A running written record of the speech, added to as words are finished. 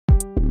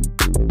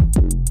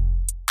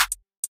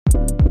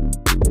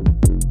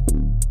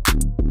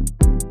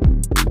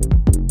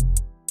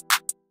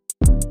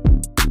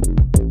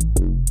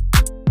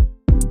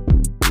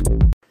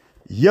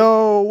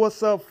Yo,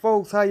 what's up,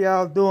 folks? How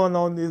y'all doing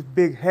on this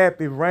big,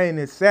 happy,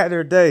 rainy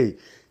Saturday?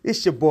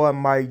 It's your boy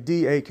Mike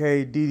D,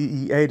 aka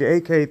DDEA, the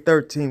aka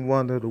 13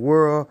 Wonder of the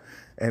World.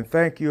 And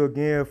thank you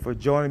again for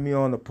joining me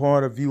on the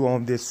point of view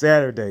on this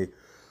Saturday.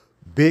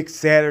 Big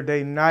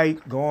Saturday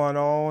night going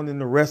on in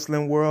the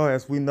wrestling world,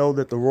 as we know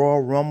that the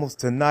Royal Rumbles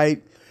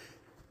tonight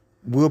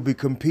will be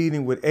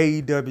competing with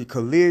AEW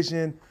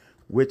Collision,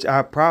 which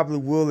I probably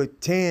will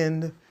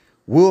attend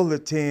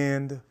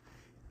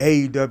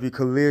AEW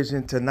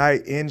Collision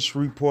tonight in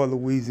Shreveport,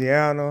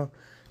 Louisiana.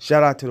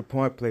 Shout out to the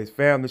Point Place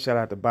family. Shout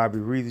out to Bobby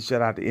Reezy.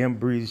 Shout out to M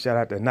Breezy. Shout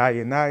out to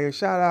Naya.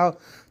 Shout out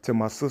to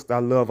my sister. I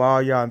love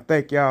all y'all and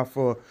thank y'all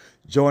for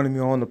joining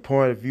me on the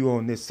Point of View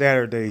on this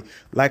Saturday.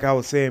 Like I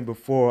was saying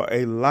before,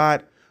 a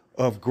lot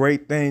of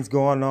great things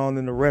going on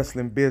in the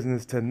wrestling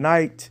business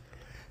tonight,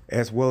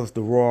 as well as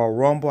the Royal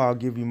Rumble. I'll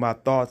give you my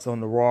thoughts on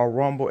the Royal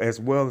Rumble, as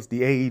well as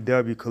the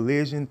AEW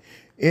Collision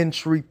in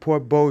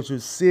Shreveport, Bossier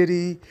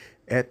City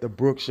at the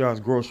Brookshaw's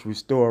Grocery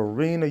Store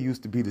Arena.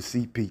 Used to be the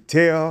CP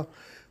Tel,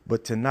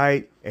 but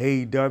tonight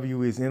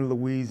AEW is in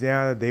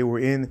Louisiana.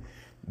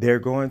 They're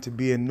going to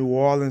be in New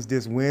Orleans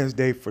this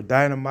Wednesday for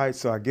Dynamite,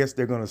 so I guess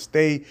they're going to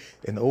stay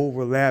and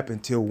overlap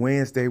until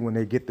Wednesday when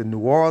they get to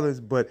New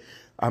Orleans. But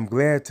I'm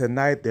glad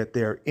tonight that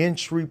they're in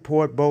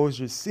Shreveport,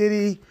 Bossier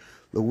City,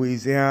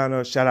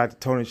 Louisiana. Shout out to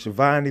Tony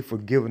Schiavone for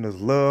giving us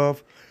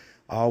love.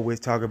 I always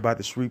talk about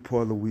the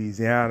Shreveport,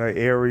 Louisiana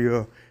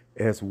area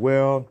as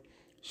well.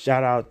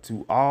 Shout out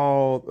to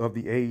all of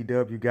the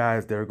AEW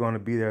guys that are going to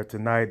be there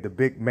tonight. The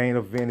big main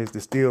event is the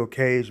steel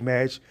cage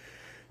match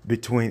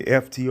between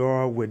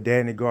FTR with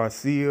Danny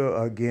Garcia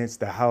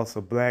against the House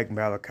of Black,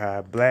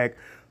 Malachi Black,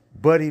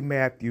 Buddy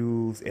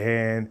Matthews,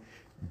 and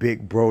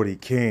Big Brody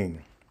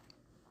King.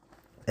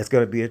 It's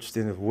going to be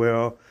interesting as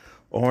well.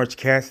 Orange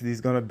Cassidy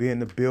is going to be in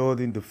the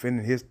building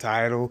defending his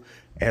title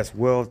as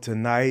well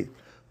tonight.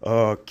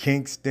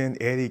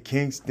 Eddie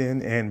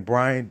Kingston, and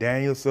Bryan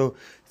Danielson. So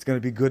it's going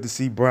to be good to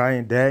see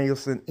Bryan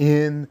Danielson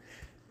in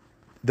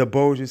the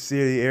Bossier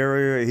City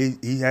area.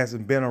 He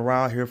hasn't been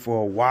around here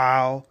for a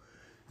while.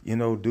 You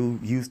know,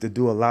 dude used to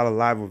do a lot of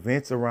live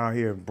events around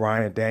here.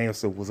 Bryan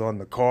Danielson was on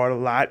the card a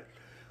lot,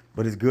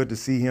 but it's good to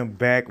see him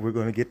back. We're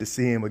going to get to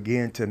see him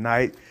again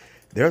tonight.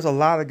 There's a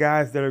lot of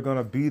guys that are going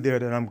to be there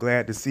that I'm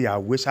glad to see. I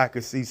wish I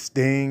could see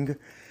Sting.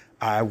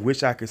 I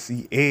wish I could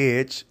see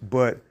Edge,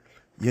 but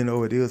you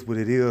know, it is what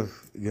it is.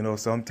 You know,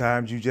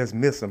 sometimes you just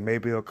miss him.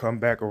 Maybe he'll come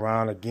back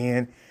around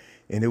again.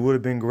 And it would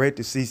have been great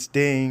to see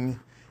Sting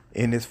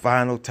in his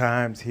final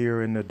times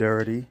here in the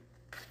Dirty.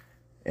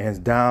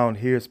 And down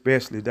here,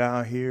 especially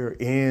down here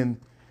in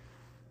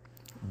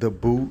the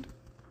boot,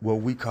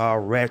 what we call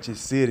Ratchet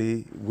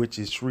City, which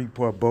is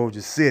Shreveport,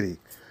 Bossier City.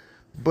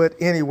 But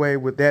anyway,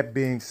 with that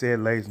being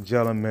said, ladies and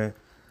gentlemen,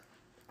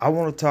 I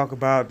want to talk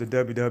about the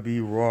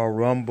WWE Royal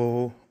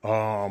Rumble.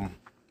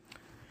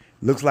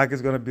 Looks like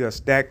it's going to be a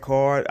stacked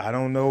card. I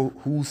don't know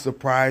whose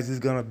surprise is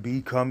going to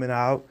be coming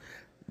out.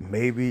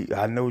 Maybe,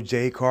 I know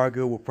Jade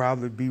Cargill will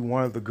probably be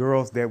one of the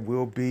girls that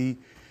will be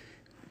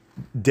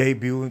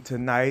debuting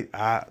tonight.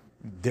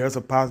 There's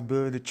a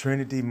possibility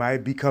Trinity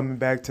might be coming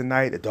back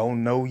tonight. I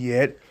don't know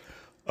yet.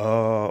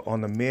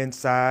 On the men's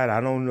side,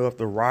 I don't know if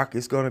The Rock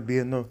is going to be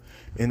in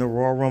the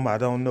Royal Rumble. I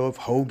don't know if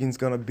Hogan's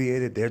going to be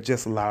in it. There's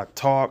just a lot of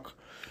talk.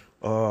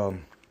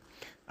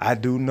 I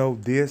do know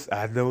this.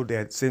 I know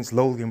that since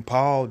Logan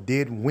Paul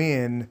did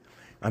get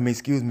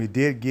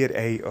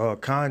a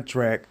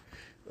contract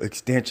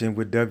extension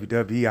with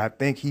WWE, I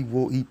think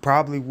he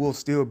probably will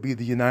still be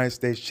the United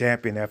States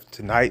champion after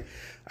tonight.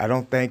 I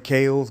don't think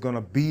KO's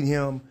gonna beat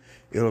him.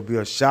 It'll be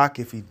a shock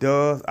if he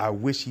does. I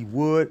wish he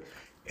would.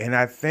 And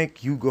I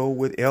think you go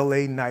with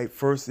LA Knight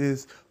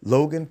versus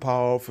Logan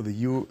Paul for the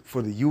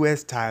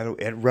U.S. title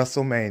at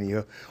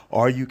WrestleMania,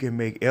 or you can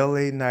make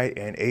LA Knight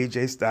and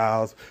AJ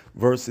Styles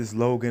versus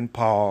Logan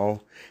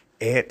Paul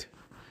at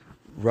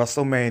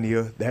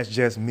WrestleMania. That's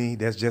just me.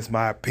 That's just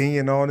my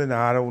opinion on it.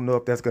 Now, I don't know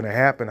if that's going to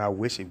happen. I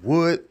wish it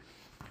would,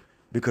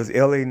 because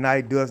LA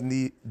Knight does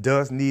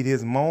need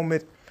his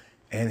moment.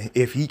 And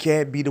if he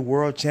can't be the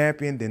world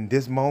champion, then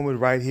this moment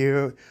right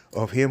here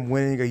of him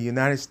winning a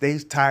United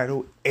States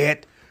title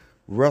at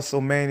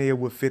WrestleMania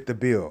would fit the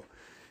bill.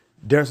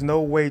 There's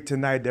no way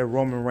tonight that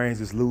Roman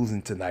Reigns is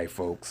losing tonight,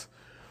 folks.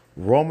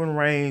 Roman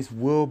Reigns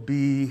will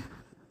be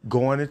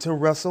going into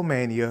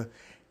WrestleMania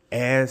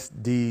as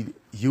the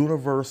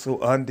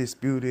Universal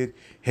Undisputed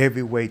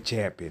Heavyweight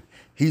Champion.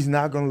 He's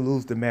not going to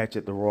lose the match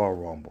at the Royal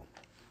Rumble.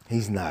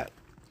 He's not.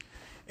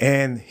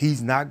 And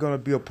he's not going to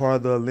be a part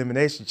of the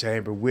Elimination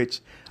Chamber, which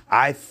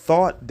I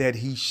thought that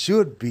he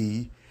should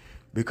be,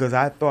 because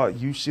I thought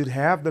you should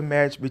have the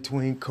match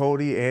between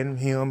Cody and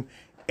him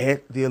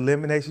at the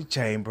Elimination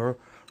Chamber,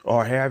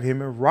 or have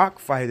him and Rock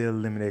fight at the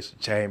Elimination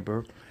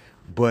Chamber.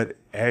 But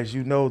as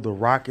you know, The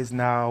Rock is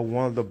now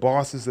one of the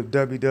bosses of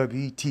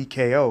WWE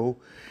TKO.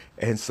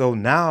 And so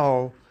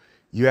now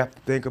you have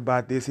to think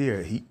about this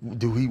here.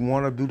 Do he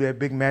want to do that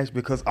big match?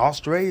 Because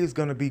Australia is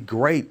going to be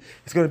great.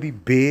 It's going to be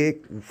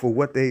big for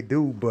what they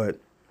do, but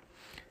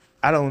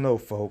I don't know,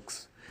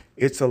 folks.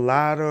 It's a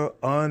lot of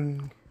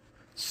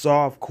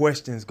unsolved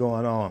questions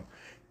going on.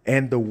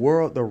 And the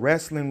world, the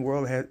wrestling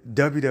world,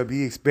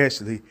 WWE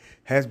especially,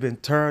 has been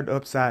turned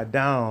upside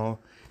down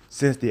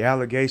since the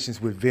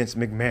allegations with Vince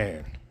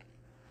McMahon.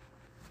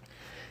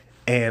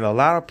 And a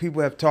lot of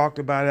people have talked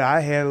about it.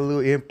 I had a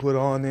little input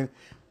on it.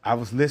 I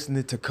was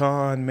listening to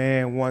Con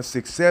Man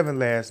 167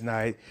 last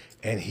night,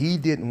 and he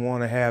didn't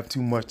want to have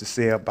too much to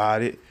say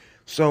about it.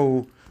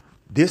 So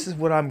this is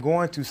what I'm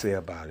going to say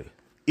about it.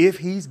 If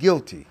he's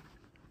guilty,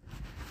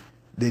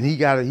 then he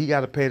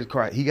gotta pay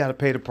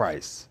the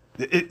price.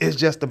 It's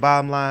just the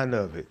bottom line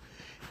of it.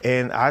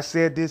 And I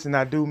said this, and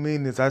I do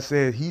mean this. I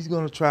said he's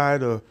gonna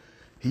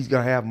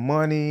have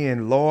money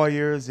and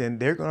lawyers, and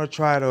they're gonna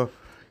try to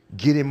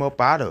get him up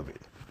out of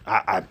it.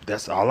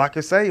 That's all I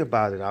can say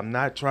about it. I'm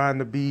not trying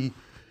to be,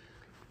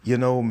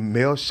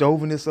 male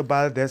chauvinist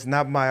about it. That's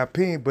not my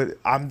opinion, but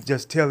I'm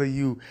just telling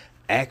you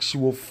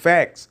actual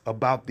facts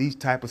about these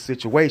type of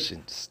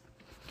situations.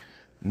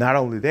 Not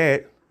only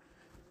that,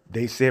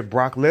 they said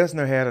Brock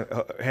Lesnar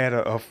had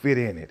a fit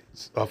in it,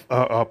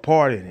 a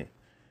part in it.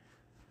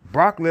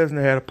 Brock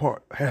Lesnar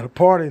had a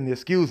part in it,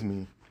 excuse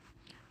me.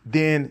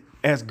 Then,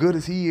 as good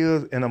as he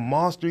is and a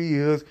monster he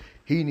is,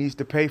 he needs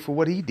to pay for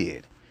what he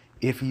did.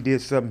 If he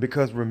did something,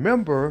 because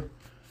remember,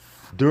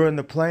 during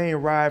the plane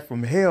ride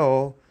from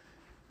hell,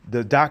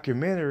 the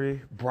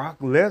documentary, Brock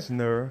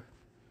Lesnar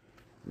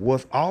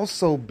was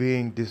also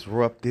being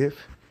disruptive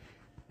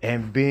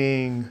and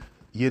being,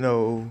 he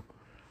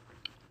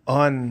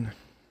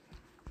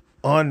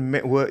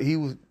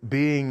was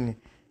being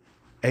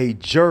a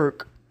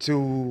jerk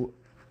to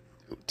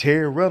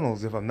Terry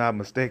Reynolds, if I'm not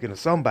mistaken, or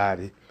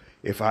somebody,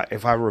 if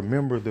I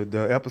remember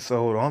the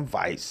episode on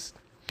Vice.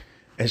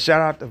 And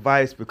shout out to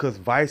Vice, because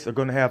Vice are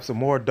going to have some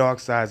more Dark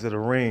Sides of the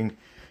Ring.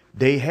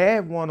 They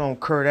had one on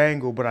Kurt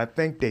Angle, but I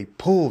think they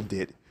pulled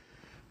it.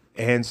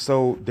 And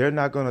so they're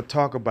not going to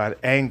talk about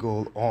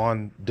Angle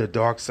on the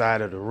Dark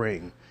Side of the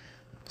Ring.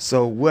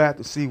 So we'll have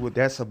to see what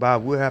that's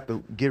about. We'll have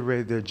to get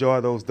ready to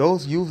enjoy those.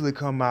 Those usually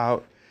come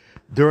out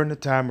during the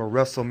time of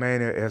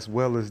WrestleMania, as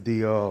well as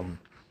the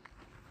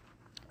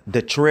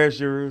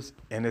treasures,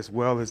 and as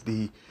well as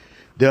the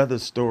other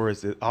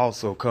stories that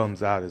also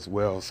comes out as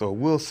well. So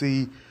we'll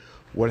see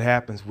what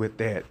happens with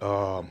that.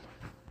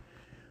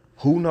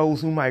 Who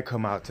knows who might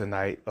come out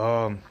tonight?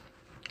 Those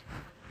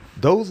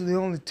are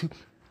the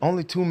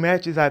only two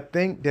matches I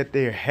think that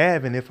they're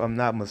having, if I'm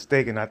not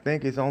mistaken. I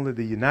think it's only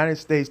the United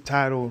States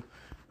title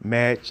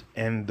match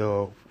and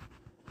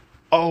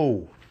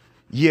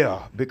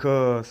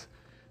because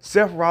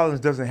Seth Rollins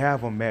doesn't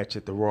have a match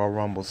at the Royal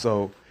Rumble.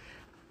 So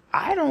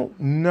I don't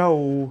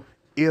know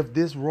if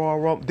this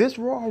Royal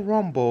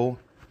Rumble,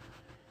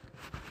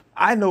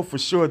 I know for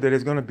sure that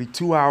it's going to be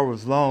 2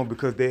 hours long,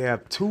 because they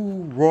have 2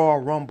 Royal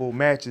Rumble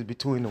matches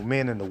between the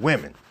men and the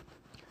women.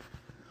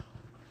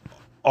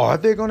 Are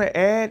they going to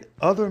add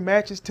other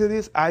matches to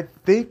this? I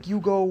think you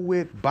go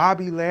with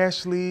Bobby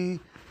Lashley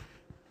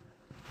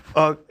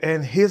and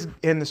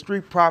the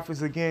Street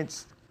Profits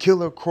against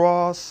Karrion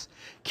Kross,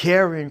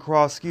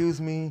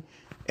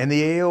 and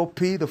the ALP,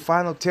 the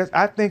final test.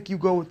 I think you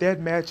go with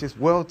that match as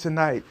well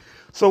tonight.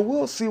 So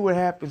we'll see what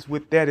happens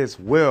with that as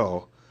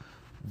well.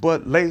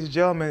 But ladies and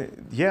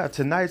gentlemen, yeah,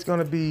 tonight's going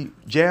to be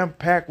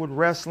jam-packed with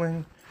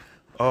wrestling.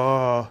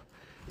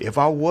 If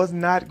I was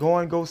not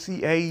going to go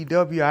see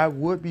AEW, I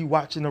would be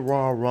watching the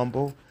Royal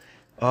Rumble.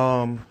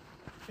 And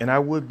I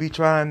would be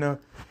trying to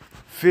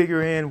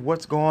figure in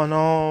what's going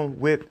on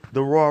with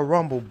the Royal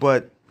Rumble.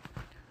 But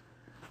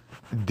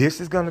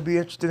this is going to be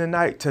interesting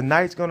tonight.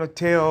 Tonight's going to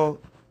tell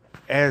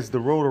as the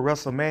road to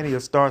WrestleMania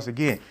starts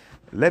again.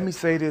 Let me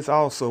say this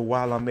also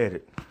while I'm at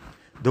it.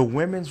 The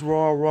Women's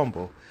Royal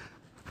Rumble.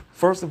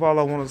 First of all,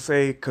 I want to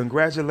say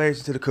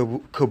congratulations to the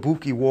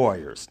Kabuki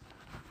Warriors,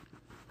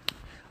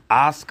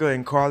 Asuka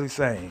and Carly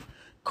Sane.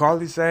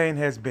 Carly Sane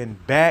has been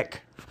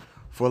back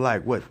for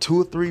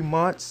 2 or 3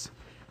 months,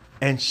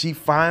 and she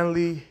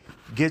finally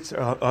gets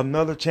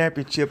another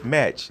championship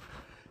match.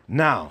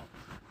 Now,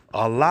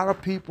 a lot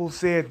of people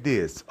said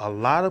this. A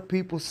lot of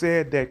people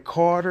said that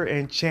Carter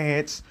and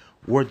Chance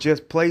were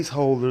just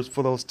placeholders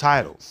for those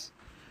titles.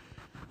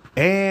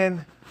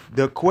 And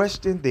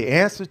the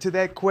answer to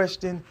that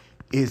question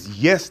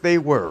is yes, they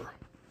were.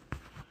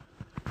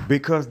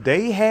 Because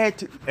they had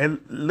to, and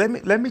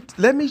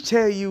let me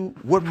tell you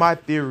what my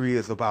theory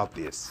is about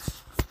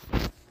this.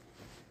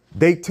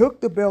 They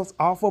took the belts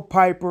off of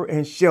Piper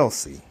and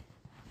Chelsea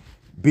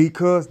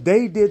because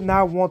they did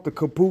not want the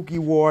Kabuki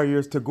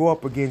Warriors to go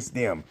up against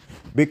them,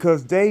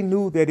 because they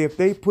knew that if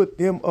they put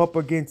them up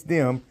against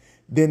them,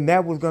 then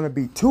that was going to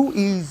be too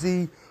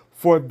easy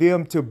for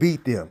them to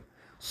beat them.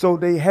 So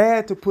they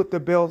had to put the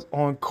belts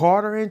on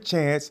Carter and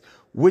Chance,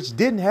 which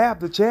didn't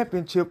have the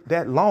championship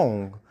that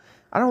long.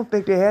 I don't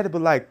think they had it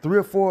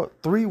but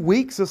 3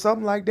 weeks or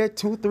something like that,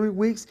 2 or 3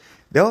 weeks.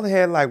 They only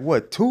had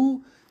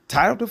 2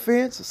 title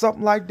defense or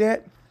something like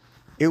that.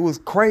 It was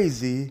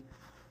crazy,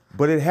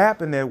 but it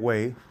happened that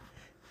way.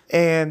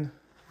 And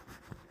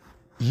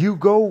you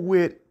go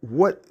with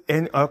what,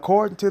 and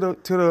according to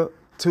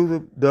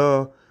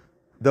the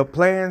the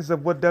plans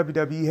of what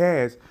WWE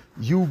has,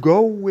 you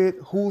go with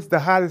who's the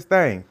hottest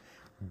thing.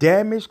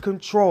 Damage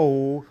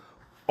Control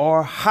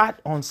are hot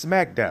on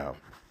SmackDown.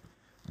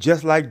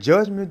 Just like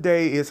Judgment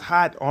Day is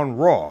hot on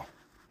Raw.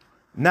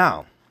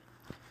 Now,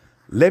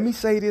 let me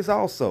say this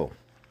also.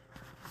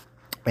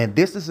 And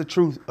this is a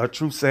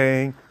true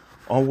saying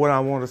on what I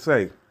want to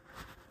say.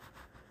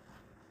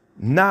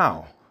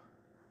 Now,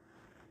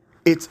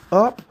 it's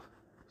up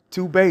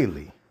to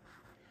Bayley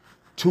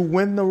to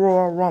win the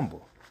Royal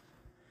Rumble.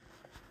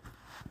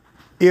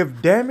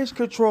 If Damage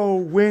Control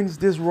wins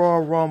this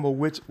Royal Rumble,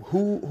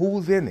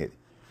 who's in it?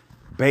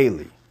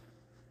 Bayley.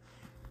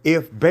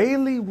 If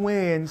Bayley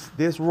wins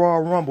this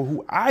Royal Rumble,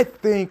 who I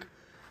think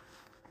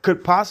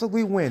could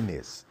possibly win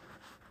this,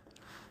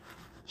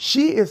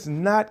 she is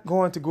not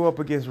going to go up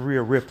against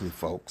Rhea Ripley,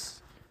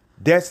 folks.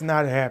 That's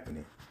not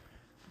happening.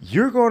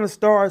 You're going to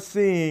start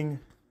seeing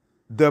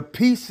the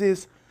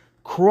pieces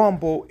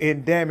crumble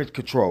in Damage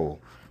Control.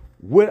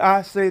 Would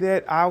I say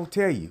that? I'll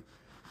tell you.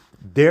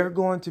 They're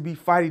going to be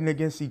fighting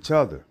against each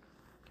other.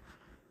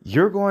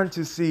 You're going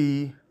to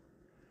see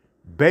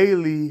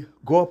Bayley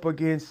go up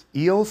against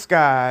Io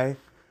Sky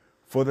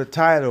for the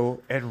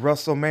title at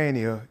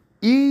WrestleMania.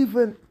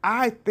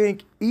 I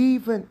think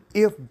even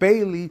if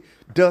Bayley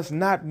does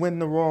not win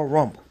the Royal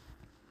Rumble.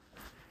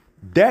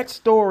 That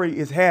story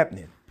is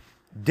happening.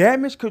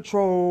 Damage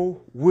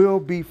Control will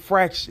be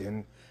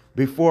fractioned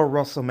before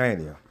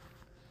WrestleMania.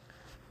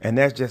 And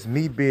that's just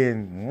me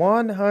being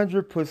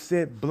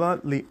 100%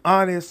 bluntly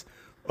honest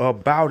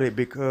about it,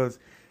 because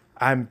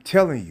I'm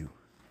telling you,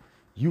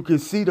 you can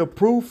see the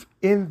proof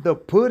in the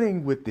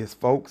pudding with this,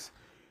 folks.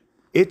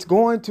 It's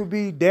going to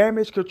be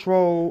Damage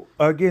Control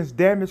against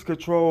Damage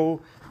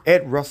Control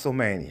at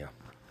WrestleMania.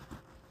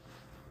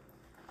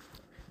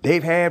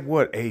 They've had,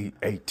 a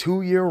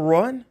 2-year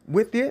run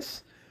with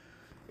this?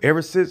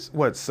 Ever since,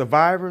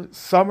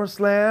 SummerSlam,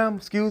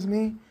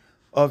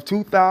 of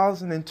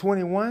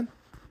 2021?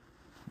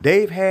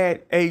 They've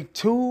had a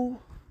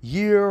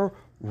 2-year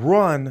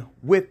run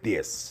with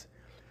this.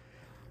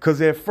 Because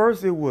at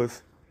first it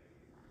was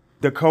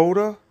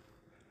Dakota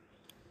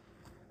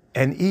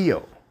and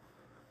Io.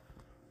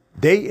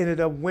 They ended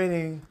up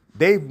winning.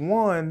 They've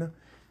won.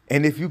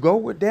 And if you go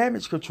with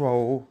Damage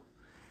Control,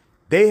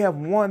 they have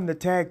won the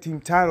tag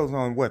team titles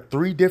on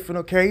 3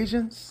 different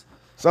occasions?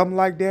 Something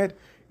like that.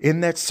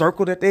 In that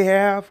circle that they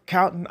have,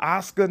 counting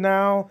Asuka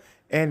now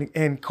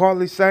and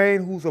Carly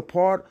Sane, who's a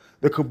part,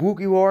 the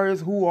Kabuki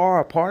Warriors, who are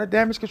a part of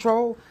Damage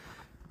Control.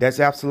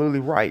 That's absolutely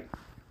right.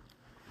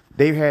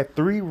 They've had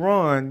 3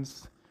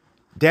 runs.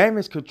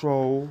 Damage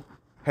Control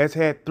has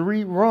had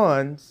 3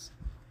 runs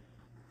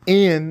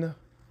in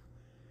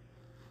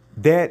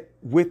that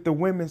with the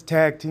women's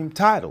tag team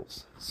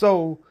titles.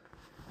 So,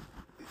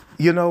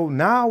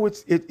 now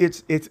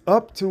it's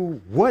up to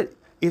what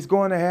is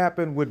going to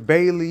happen with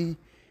Bayley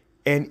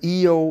and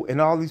Io and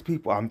all these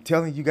people. I'm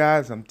telling you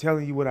guys, I'm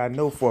telling you what I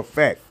know for a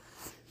fact.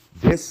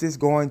 This is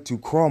going to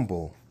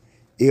crumble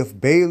if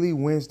Bayley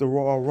wins the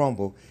Royal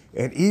Rumble.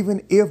 And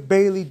even if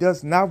Bayley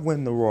does not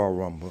win the Royal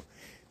Rumble,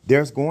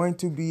 there's going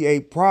to be a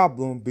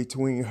problem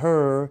between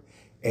her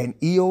and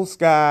Io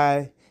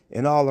Sky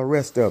and all the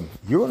rest of them.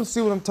 You're going to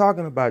see what I'm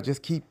talking about.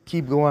 Just keep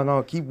going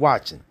on. Keep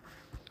watching.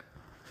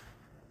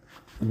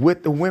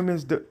 With the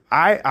women's,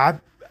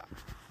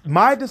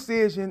 my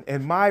decision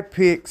and my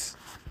picks,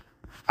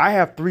 I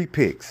have 3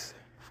 picks.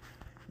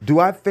 Do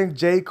I think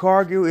Jade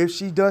Cargill, if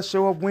she does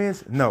show up,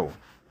 wins? No.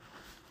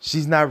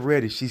 She's not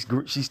ready. She's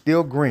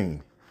still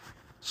green.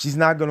 She's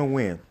not going to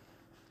win.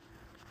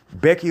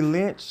 Becky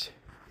Lynch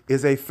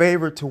is a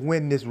favorite to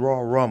win this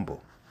Royal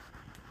Rumble.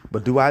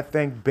 But do I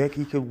think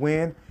Becky could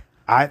win?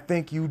 I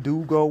think you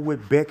do go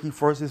with Becky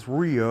versus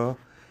Rhea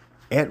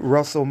at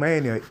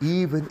WrestleMania,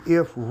 even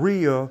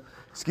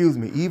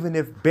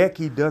if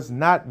Becky does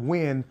not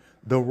win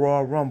the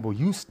Royal Rumble.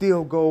 You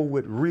still go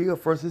with Rhea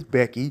versus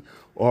Becky,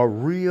 or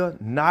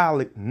Nia,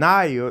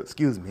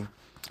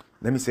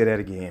 let me say that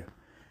again.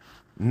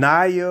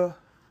 Nia,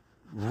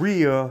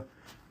 Rhea,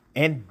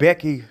 and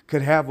Becky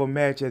could have a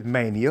match at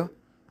Mania.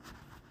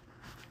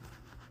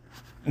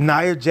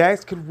 Nia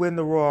Jax could win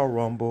the Royal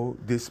Rumble,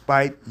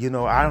 despite,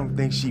 I don't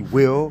think she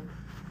will.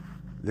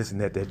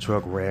 Listen at that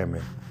truck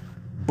ramming.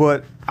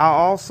 But I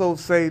also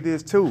say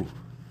this too.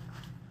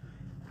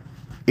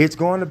 It's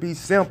going to be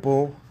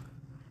simple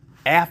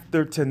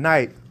after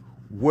tonight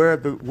where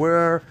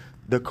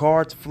the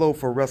cards flow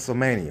for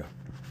WrestleMania.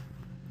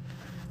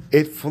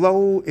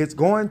 It's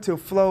going to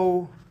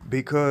flow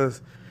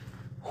because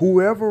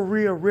whoever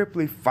Rhea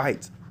Ripley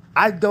fights,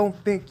 I don't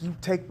think you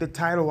take the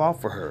title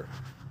off of her.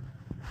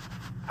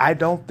 I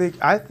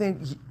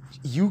think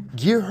you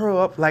gear her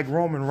up like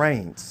Roman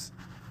Reigns.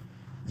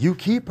 You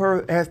keep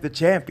her as the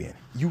champion.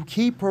 You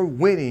keep her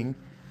winning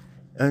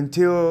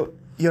until,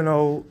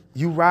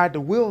 you ride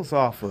the wheels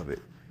off of it.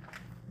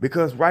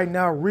 Because right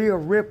now, Rhea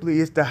Ripley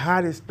is the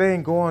hottest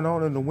thing going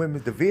on in the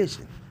women's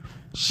division.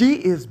 She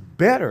is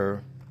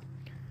better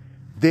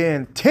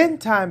 10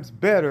 times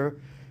better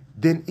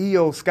than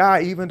Io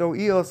Sky, even though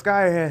Io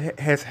Sky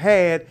has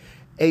had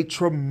a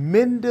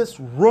tremendous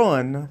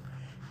run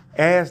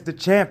as the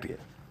champion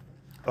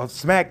of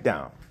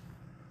SmackDown.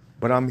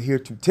 But I'm here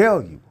to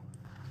tell you,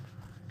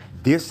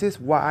 this is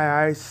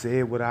why I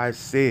said what I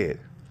said.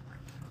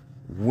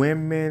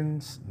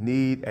 Women's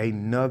need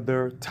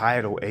another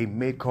title, a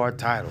mid-card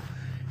title.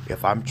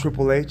 If I'm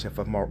Triple H, if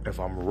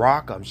I'm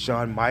Rock, I'm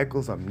Shawn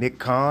Michaels, I'm Nick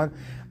Khan,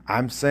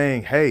 I'm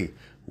saying, hey,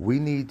 we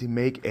need to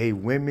make a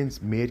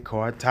women's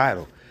mid-card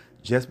title.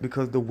 Just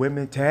because the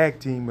women tag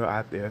team are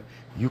out there,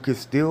 you can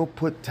still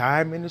put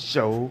time in the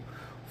show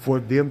for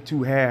them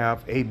to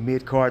have a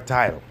mid-card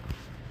title.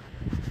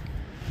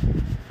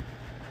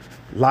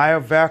 Lyra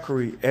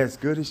Valkyrie, as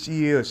good as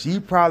she is, she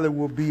probably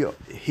will be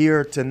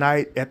here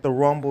tonight at the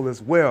Rumble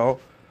as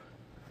well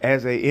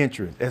as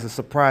a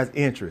surprise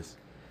entrance.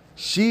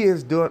 She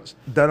has done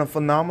a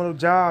phenomenal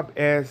job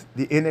as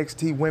the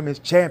NXT Women's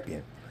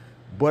Champion,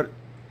 but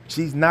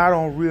she's not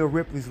on Rhea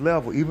Ripley's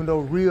level, even though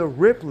Rhea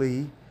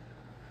Ripley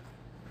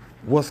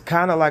was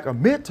kind of like a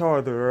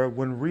mentor to her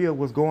when Rhea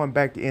was going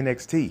back to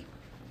NXT.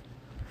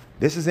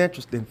 This is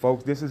interesting,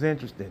 folks. This is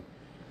interesting.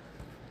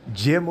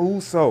 Jim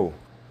Uso.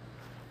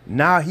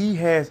 Now he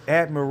has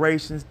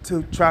admirations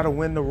to try to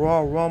win the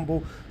Royal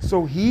Rumble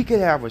so he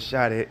can have a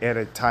shot at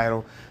a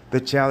title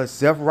to challenge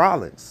Seth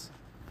Rollins.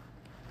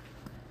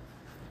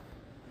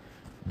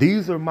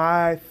 These are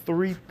my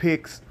 3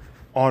 picks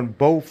on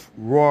both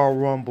Royal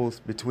Rumbles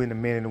between the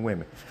men and the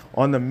women.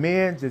 On the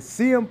men's, it's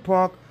CM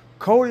Punk,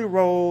 Cody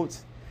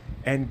Rhodes,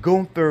 and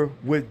Gunther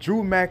with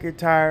Drew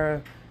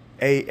McIntyre,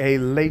 a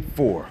late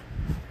 4.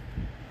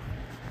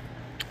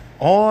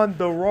 On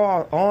the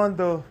Raw,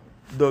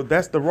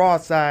 that's the Raw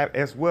side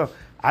as well.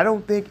 I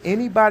don't think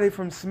anybody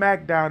from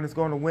SmackDown is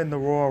going to win the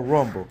Royal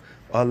Rumble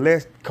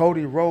unless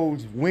Cody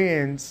Rhodes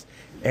wins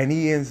and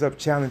he ends up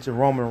challenging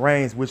Roman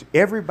Reigns, which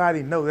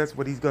everybody knows that's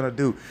what he's going to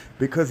do,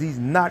 because he's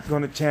not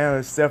going to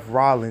challenge Seth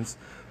Rollins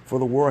for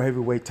the World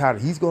Heavyweight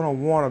title. He's going to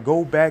want to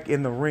go back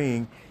in the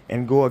ring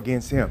and go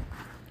against him.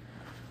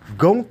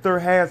 Gunther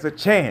has a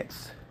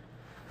chance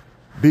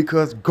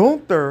because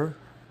Gunther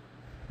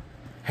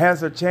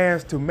has a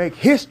chance to make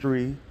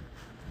history,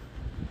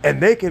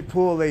 and they could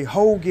pull a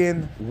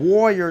Hogan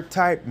Warrior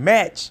type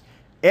match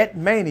at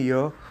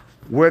Mania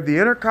where the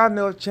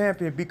Intercontinental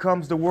Champion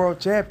becomes the World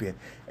Champion.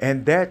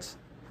 And that's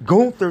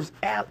Gunther's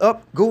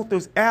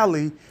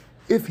alley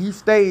if he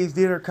stays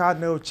the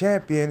Intercontinental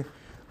Champion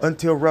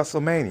until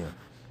WrestleMania.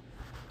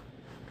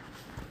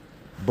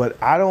 But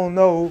I don't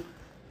know,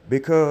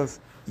 because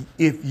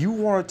if you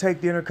want to take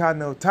the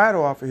Intercontinental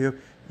title off of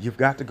him, you've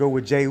got to go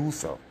with Jey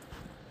Uso.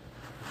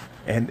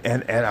 And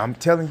I'm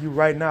telling you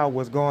right now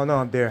what's going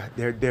on.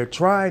 They're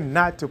trying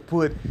not to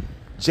put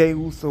Jey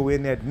Uso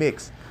in that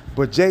mix,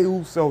 but Jey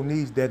Uso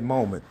needs that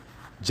moment.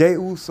 Jey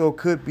Uso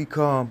could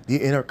become the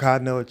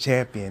Intercontinental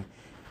Champion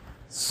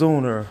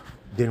sooner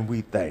than we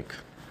think.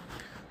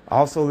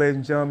 Also, ladies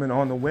and gentlemen,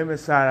 on the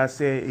women's side, I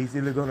said it's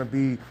either going to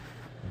be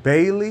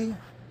Bayley,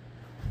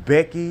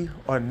 Becky,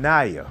 or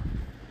Nia.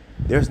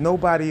 There's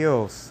nobody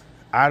else.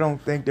 I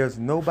don't think there's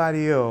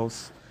nobody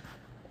else.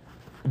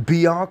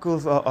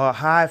 Bianca's a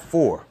high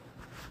 4.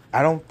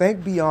 I don't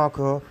think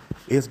Bianca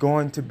is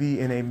going to be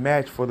in a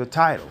match for the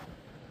title.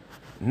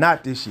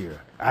 Not this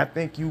year. I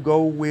think you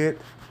go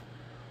with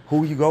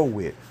who you go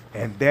with,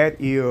 and that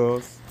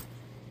is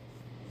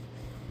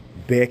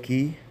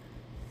Becky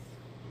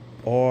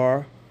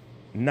or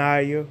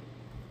Nia.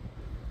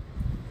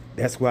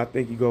 That's what I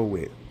think you go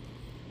with.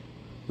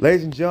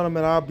 Ladies and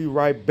gentlemen, I'll be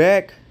right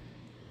back.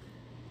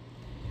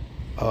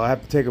 I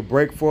have to take a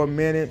break for a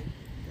minute.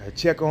 I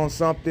check on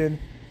something,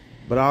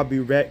 but I'll be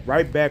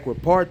right back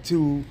with part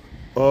 2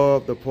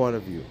 of The Point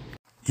of View.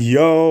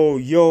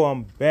 Yo,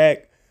 I'm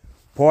back.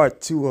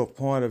 Part 2 of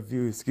Point of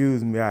View.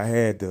 Excuse me, I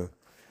had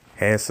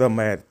something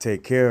I had to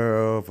take care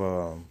of.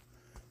 A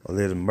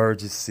little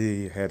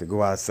emergency. Had to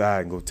go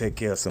outside and go take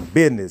care of some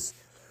business.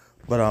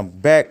 But I'm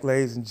back,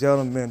 ladies and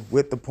gentlemen,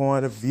 with The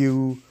Point of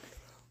View.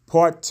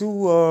 Part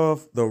 2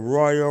 of the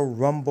Royal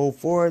Rumble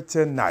for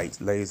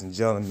tonight, ladies and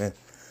gentlemen.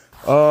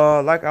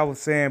 Like I was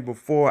saying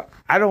before,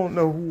 I don't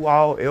know who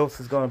all else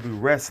is going to be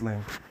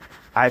wrestling.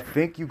 I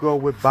think you go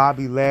with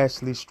Bobby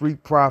Lashley,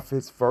 Street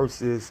Profits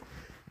versus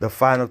the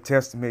Final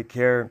Testament,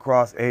 Karrion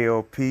Kross,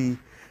 AOP.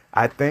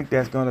 I think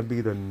that's going to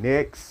be the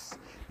next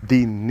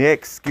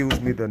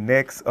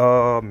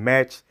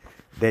match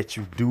that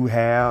you do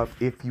have,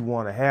 if you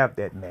want to have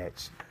that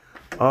match.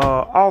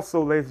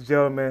 Also, ladies and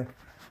gentlemen,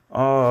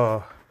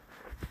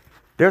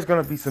 there's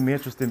going to be some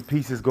interesting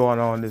pieces going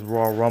on in this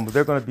Royal Rumble.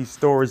 There are going to be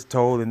stories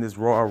told in this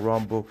Royal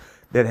Rumble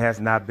that has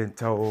not been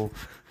told.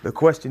 The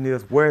question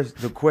is where Drew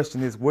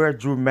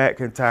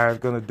McIntyre is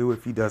going to do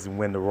if he doesn't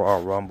win the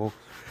Royal Rumble.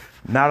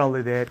 Not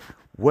only that,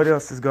 what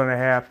else is going to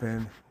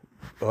happen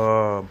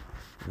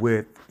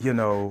with,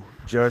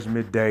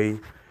 Judgment Day,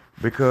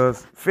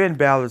 because Finn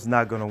Balor's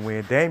not going to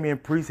win. Damian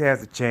Priest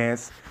has a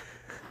chance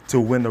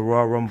to win the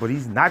Royal Rumble, but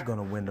he's not going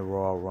to win the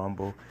Royal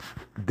Rumble.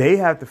 They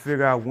have to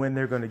figure out when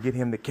they're going to get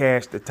him to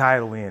cash the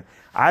title in.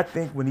 I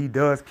think when he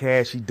does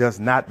cash, he does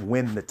not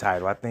win the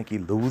title. I think he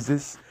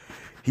loses.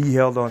 He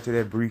held on to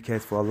that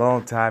briefcase for a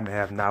long time and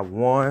have not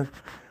won.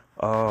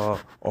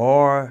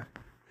 Or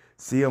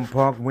CM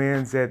Punk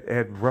wins at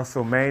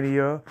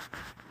WrestleMania,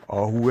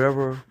 or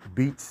whoever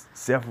beats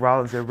Seth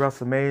Rollins at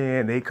WrestleMania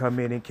and they come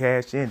in and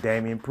cash in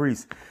Damian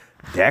Priest.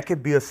 That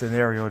could be a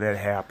scenario that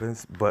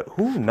happens, but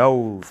who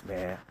knows,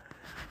 man.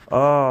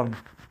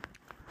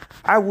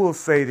 I will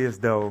say this,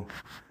 though.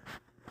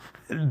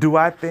 Do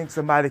I think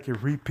somebody can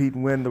repeat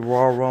and win the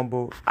Royal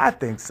Rumble? I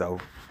think so.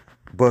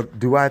 But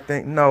do I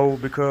think no?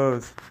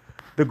 Because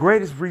the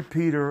greatest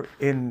repeater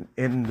in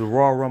the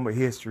Royal Rumble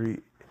history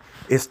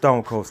is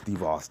Stone Cold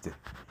Steve Austin.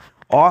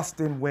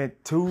 Austin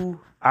went 2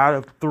 out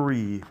of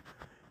 3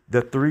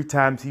 the 3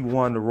 times he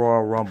won the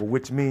Royal Rumble,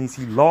 which means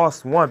he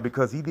lost one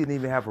because he didn't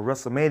even have a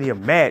WrestleMania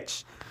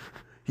match.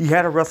 He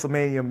had a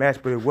WrestleMania match,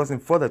 but it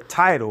wasn't for the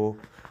title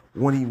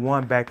when he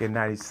won back in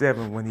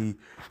 97 when he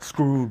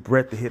screwed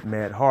Bret the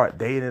Hitman Hart.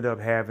 They ended up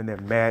having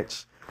that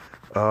match.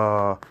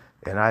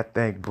 And I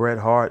think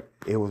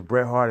it was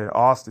Bret Hart and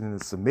Austin in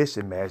the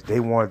submission match.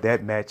 They wanted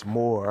that match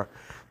more.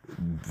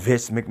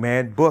 Vince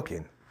McMahon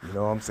booking. You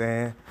know what I'm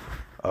saying?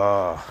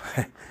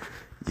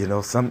 You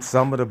know, some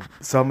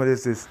of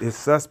this is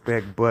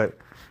suspect, but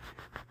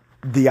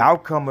the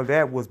outcome of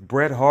that was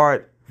Bret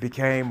Hart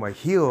became a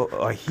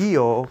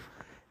heel,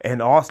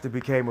 and Austin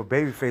became a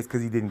babyface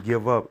because he didn't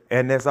give up.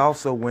 And that's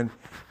also when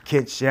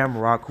Ken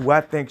Shamrock, who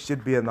I think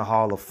should be in the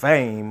Hall of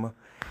Fame,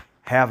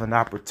 have an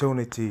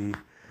opportunity,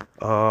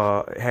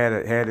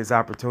 had his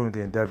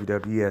opportunity in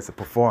WWE as a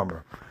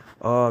performer.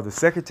 The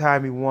second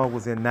time he won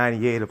was in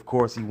 '98. Of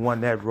course, he won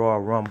that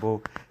Royal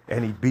Rumble,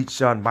 and he beat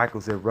Shawn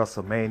Michaels at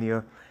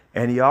WrestleMania.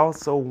 And he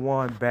also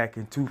won back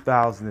in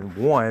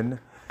 2001,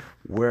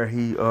 where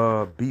he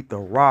beat The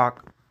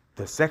Rock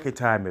the second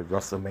time at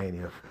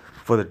WrestleMania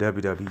for the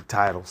WWE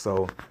title.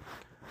 So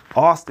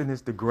Austin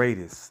is the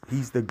greatest.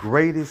 He's the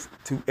greatest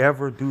to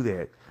ever do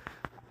that.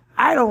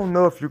 I don't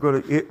know if you're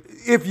going to,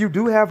 if you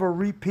do have a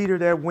repeater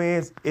that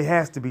wins, it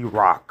has to be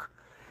Rock.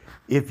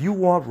 If you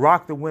want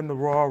Rock to win the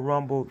Royal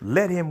Rumble,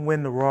 let him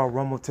win the Royal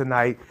Rumble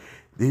tonight.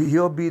 This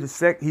will be his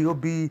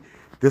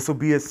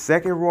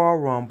second Royal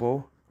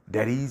Rumble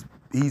that he's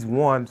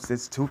won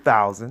since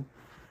 2000.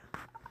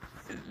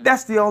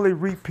 That's the only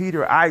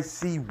repeater I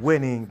see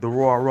winning the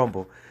Royal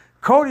Rumble.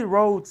 Cody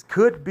Rhodes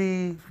could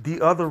be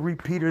the other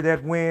repeater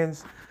that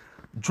wins.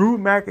 Drew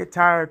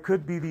McIntyre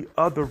could be the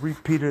other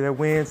repeater that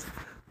wins.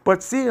 But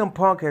CM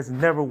Punk has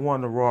never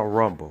won the Royal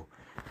Rumble.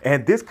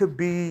 And this could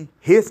be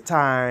his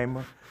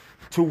time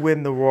to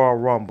win the Royal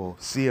Rumble,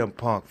 CM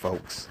Punk,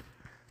 folks.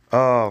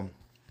 And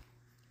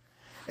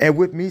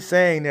with me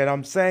saying that,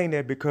 I'm saying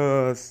that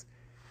because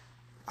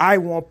I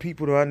want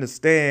people to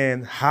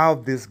understand how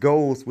this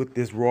goes with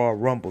this Royal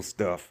Rumble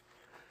stuff.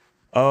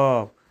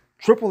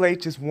 Triple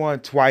H has won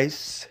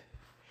twice.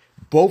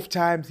 Both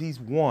times he's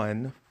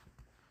won,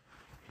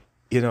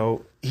 you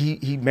know,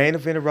 he main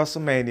evented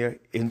WrestleMania.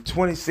 In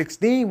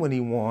 2016 when he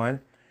won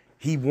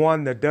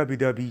the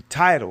WWE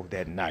title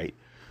that night.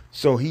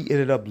 So he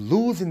ended up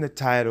losing the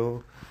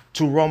title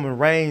to Roman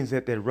Reigns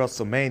at that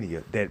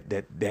WrestleMania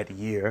that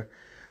year.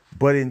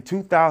 But in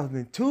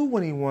 2002,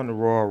 when he won the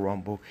Royal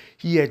Rumble,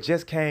 he had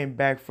just came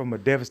back from a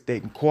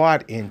devastating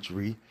quad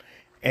injury,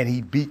 and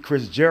he beat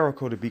Chris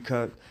Jericho to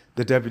become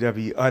the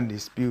WWE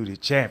Undisputed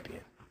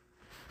Champion.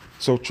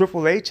 So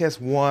Triple H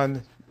has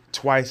won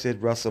twice at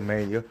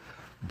WrestleMania.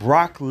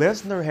 Brock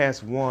Lesnar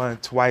has won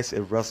twice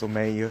at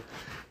WrestleMania.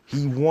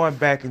 He won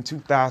back in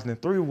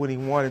 2003. When he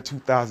won in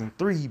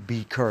 2003, he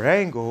beat Kurt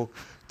Angle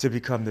to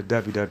become the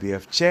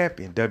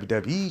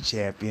WWE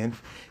champion.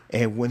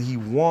 And when he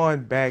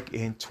won back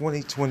in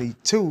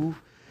 2022,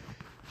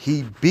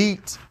 he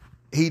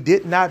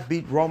did not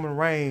beat Roman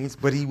Reigns,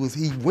 but he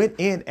went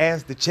in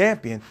as the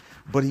champion,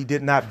 but he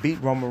did not beat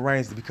Roman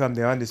Reigns to become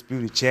the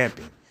undisputed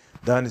champion,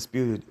 the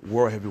undisputed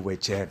World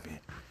Heavyweight Champion.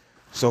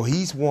 So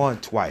he's won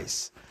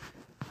twice.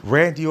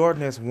 Randy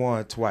Orton has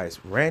won twice.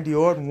 Randy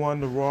Orton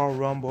won the Royal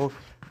Rumble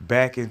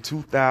back in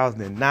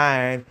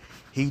 2009.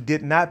 He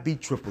did not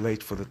beat Triple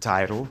H for the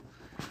title,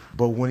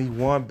 but when he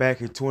won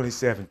back in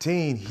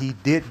 2017, he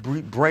did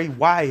beat Bray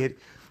Wyatt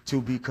to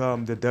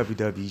become the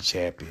WWE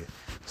champion.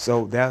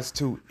 So that's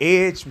two.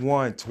 Edge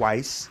won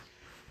twice.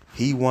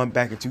 He won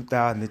back in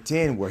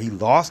 2010 where he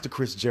lost to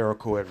Chris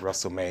Jericho at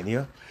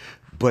WrestleMania,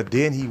 but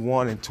then he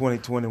won in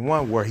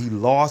 2021 where he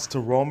lost to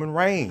Roman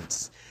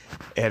Reigns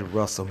at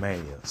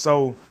WrestleMania.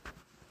 So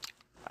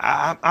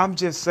I'm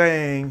just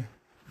saying,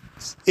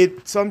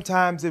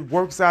 sometimes it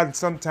works out and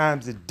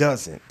sometimes it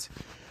doesn't.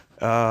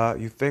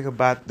 You think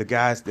about the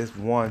guys that's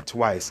won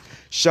twice.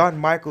 Shawn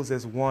Michaels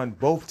has won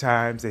both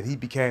times, and he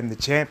became the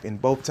champion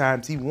both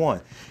times he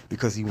won,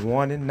 because he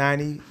won in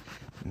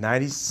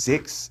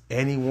 96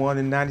 and he won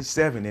in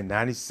 97. In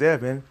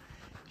 97,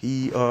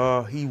 he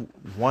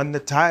won the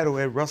title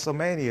at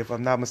WrestleMania, if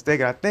I'm not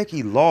mistaken. I think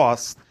he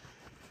lost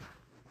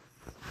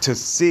to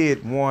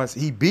Sid once.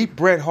 He beat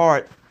Bret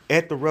Hart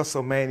at the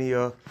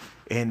WrestleMania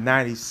in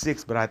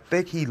 96, but I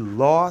think he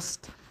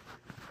lost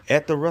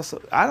at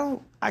the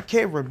I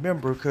can't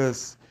remember,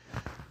 because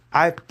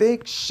I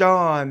think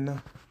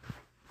Shawn,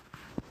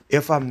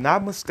 if I'm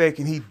not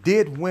mistaken, he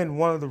did win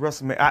one of the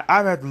WrestleMania.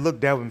 I have to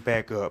look that one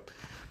back up.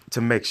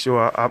 to make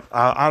sure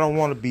I don't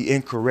want to be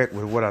incorrect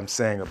with what I'm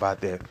saying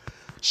about that.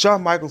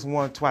 Shawn Michaels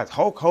won twice.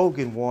 Hulk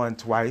Hogan won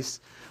twice,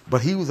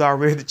 but he was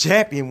already the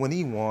champion when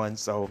he won.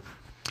 So,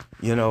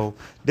 you know,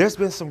 there's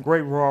been some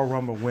great Royal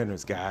Rumble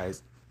winners,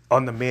 guys,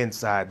 on the men's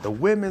side. The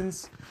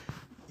women's,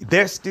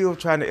 they're still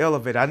trying to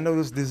elevate. I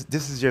noticed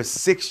this is your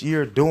 6th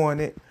year doing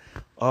it.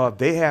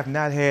 They have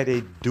not had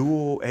a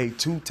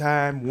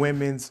 2-time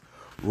women's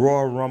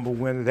Royal Rumble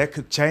winner. That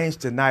could change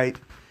tonight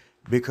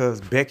because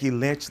Becky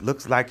Lynch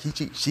looks like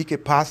she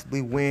could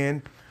possibly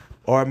win,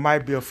 or it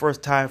might be a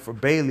first time for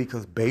Bayley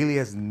because Bayley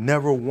has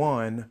never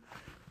won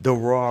the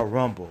Royal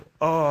Rumble.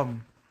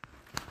 And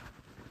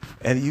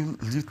you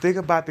think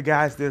about the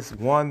guys that's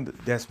won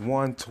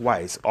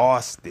twice: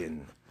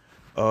 Austin,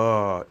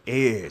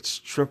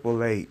 Edge,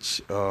 Triple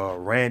H,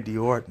 Randy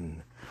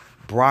Orton,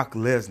 Brock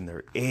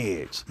Lesnar,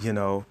 Edge. You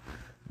know,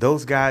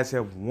 those guys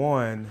have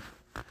won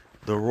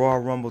the Royal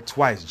Rumble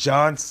twice.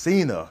 John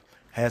Cena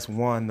has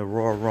won the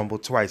Royal Rumble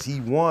twice.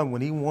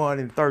 When he won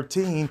in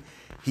 13,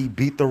 he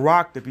beat The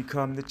Rock to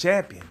become the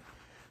champion.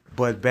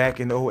 But back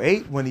in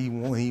 08 when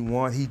he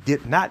won, he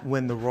did not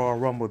win the Royal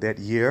Rumble that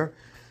year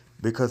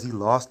because he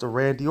lost to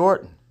Randy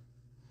Orton.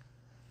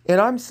 And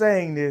I'm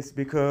saying this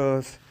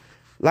because,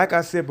 like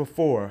I said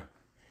before,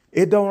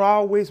 it don't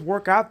always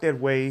work out that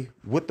way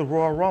with the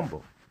Royal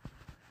Rumble.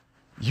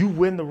 You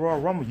win the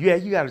Royal Rumble, yeah,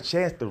 you got a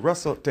chance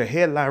to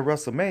headline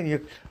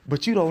WrestleMania,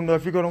 but you don't know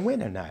if you're going to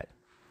win or not.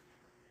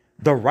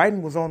 The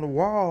writing was on the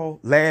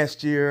wall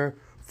last year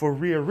for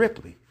Rhea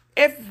Ripley.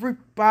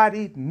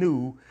 Everybody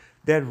knew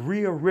that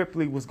Rhea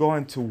Ripley was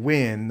going to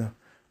win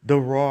the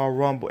Royal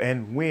Rumble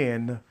and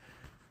win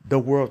the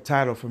world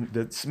title from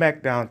the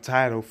SmackDown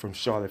title from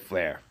Charlotte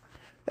Flair.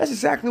 That's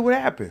exactly what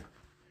happened.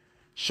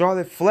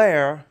 Charlotte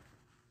Flair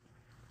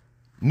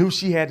knew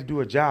she had to do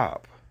a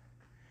job.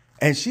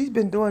 And she's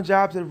been doing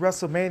jobs at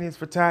WrestleManias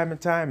for time and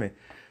time. And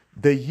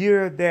the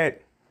year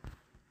that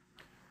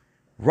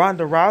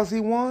Ronda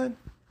Rousey won,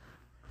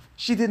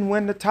 she didn't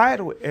win the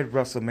title at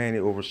WrestleMania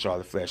over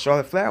Charlotte Flair.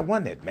 Charlotte Flair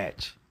won that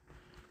match.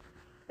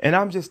 And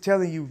I'm just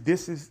telling you,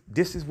 this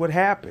is what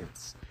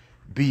happens.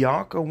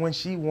 Bianca, when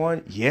she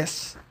won,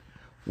 yes.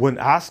 When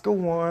Asuka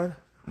won,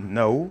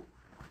 no.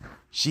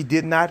 She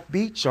did not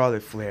beat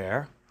Charlotte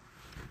Flair.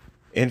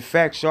 In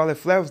fact, Charlotte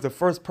Flair was the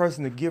first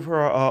person to give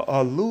her a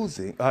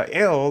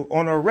L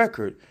on her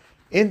record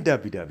in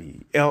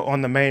WWE, L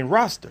on the main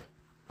roster.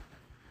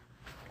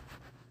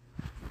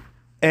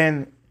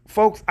 And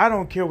folks, I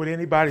don't care what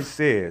anybody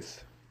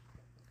says.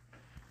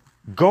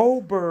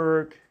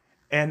 Goldberg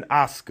and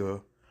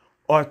Asuka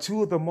are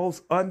two of the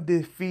most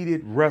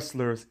undefeated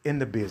wrestlers in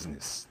the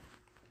business.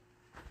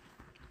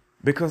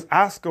 Because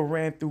Asuka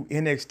ran through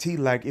NXT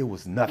like it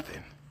was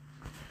nothing.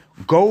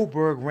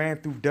 Goldberg ran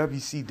through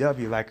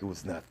WCW like it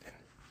was nothing.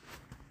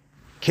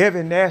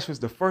 Kevin Nash was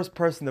the first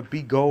person to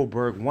beat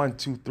Goldberg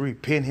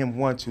 1-2-3, pin him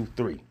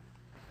 1-2-3.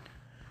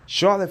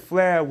 Charlotte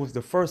Flair was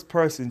the first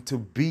person to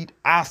beat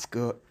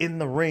Asuka in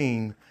the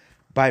ring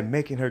by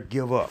making her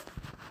give up.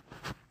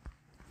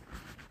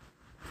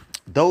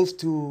 Those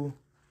two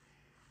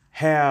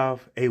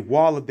have a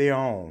wall of their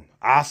own,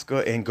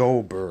 Asuka and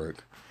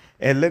Goldberg.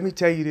 And let me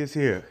tell you this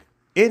here,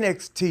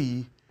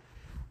 NXT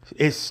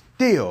is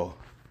still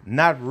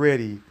not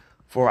ready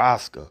for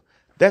Asuka.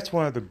 That's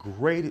one of the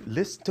greatest,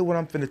 listen to what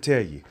I'm finna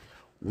tell you,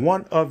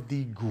 one of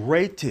the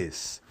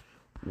greatest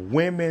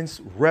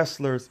women's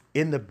wrestlers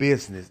in the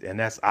business,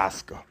 and that's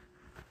Asuka.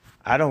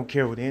 I don't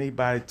care what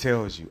anybody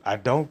tells you. I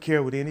don't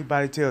care what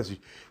anybody tells you.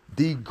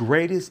 The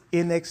greatest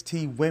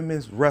NXT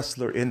women's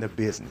wrestler in the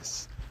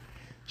business.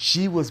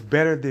 She was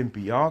better than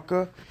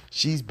Bianca.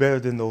 She's better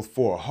than those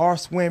 4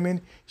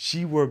 horsewomen.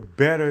 She's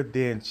better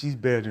than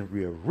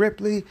Rhea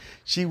Ripley.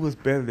 She was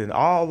better than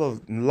all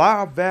of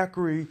Lara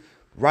Valkyrie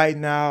right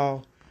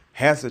now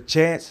has a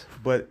chance,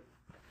 but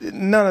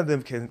none of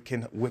them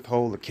can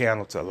withhold a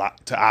candle to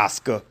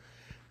Asuka.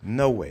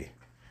 No way.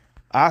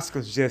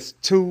 Asuka's just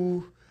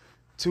too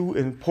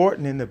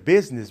important in the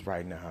business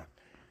right now.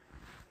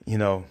 You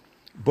know,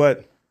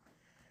 but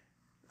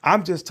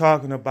I'm just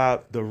talking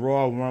about the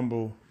Royal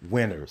Rumble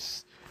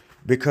winners,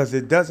 because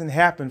it doesn't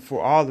happen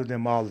for all of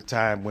them all the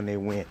time when they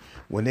win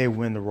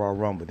the Royal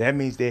Rumble. That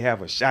means they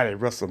have a shot at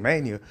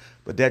WrestleMania,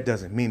 but that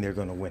doesn't mean they're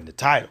going to win the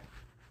title.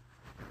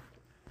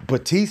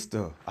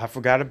 Batista, I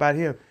forgot about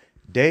him.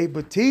 Dave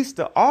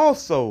Batista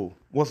also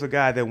was a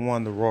guy that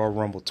won the Royal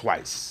Rumble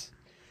twice.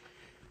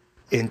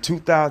 In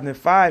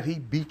 2005, he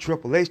beat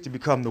Triple H to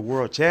become the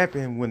world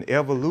champion when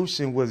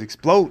Evolution was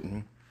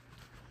exploding.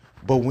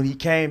 But when he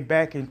came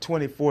back in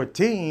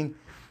 2014,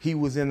 he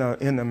was in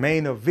the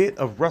main event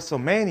of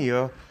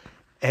WrestleMania,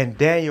 and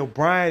Daniel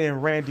Bryan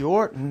and Randy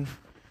Orton,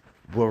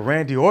 well,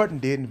 Randy Orton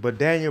didn't, but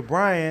Daniel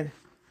Bryan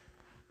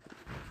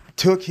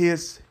took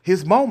his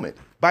moment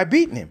by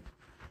beating him.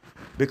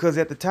 Because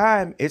at the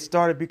time, it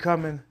started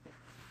becoming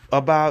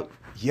about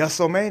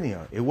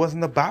Yes-O-Mania. It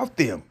wasn't about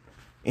them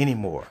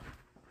anymore.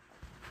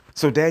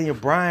 So Daniel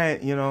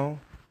Bryan, you know,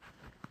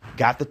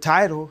 got the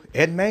title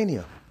at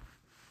Mania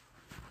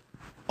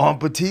on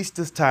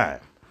Batista's time.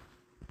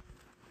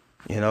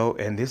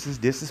 And this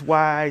is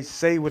why I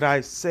say what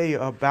I say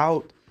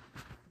about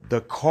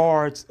the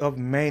cards of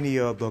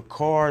Mania, the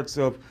cards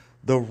of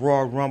the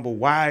Royal Rumble.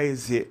 Why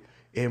is it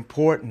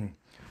important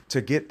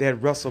to get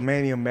that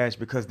WrestleMania match?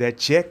 Because that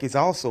check is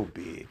also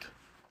big.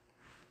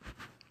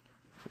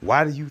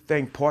 Why do you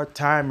think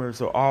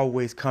part-timers are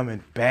always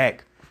coming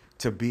back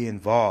to be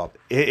involved?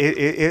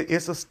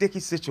 It's a sticky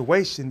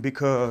situation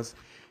because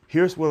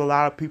here's what a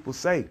lot of people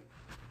say.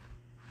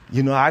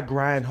 I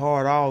grind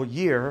hard all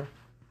year,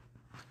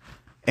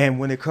 and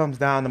when it comes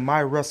down to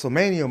my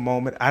WrestleMania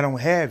moment, I don't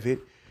have it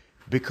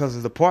because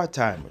of the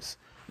part-timers.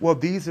 Well,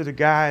 these are the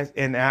guys,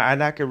 and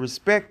I can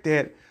respect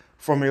that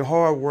from a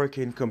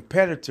hard-working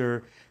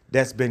competitor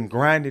that's been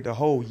grinding the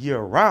whole year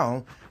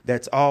round,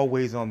 that's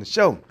always on the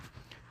show.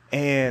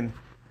 And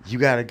you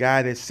got a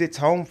guy that sits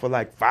home for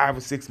like 5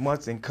 or 6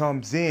 months and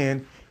comes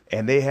in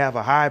and they have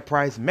a high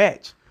price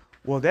match.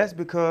 Well, that's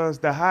because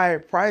the higher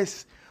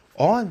price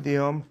on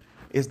them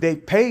is they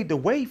paid the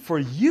way for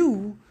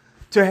you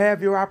to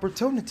have your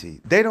opportunity.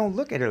 They don't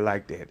look at it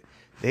like that.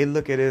 They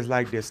look at it as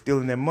like they're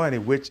stealing their money,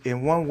 which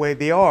in one way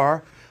they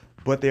are,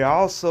 but they're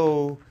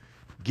also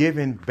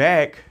giving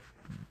back.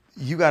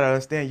 You got to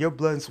understand, your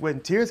blood and sweat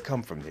and tears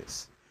come from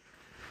this.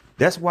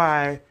 That's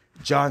why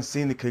John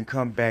Cena can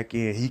come back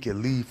in. He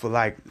can leave for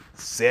like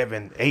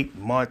 7, 8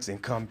 months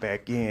and come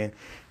back in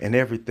and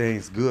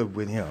everything's good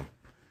with him.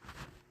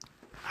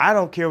 I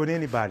don't care what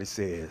anybody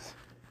says.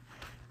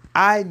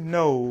 I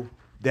know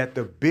that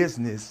the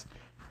business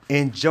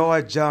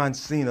enjoyed John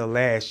Cena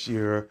last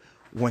year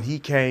when he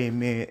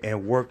came in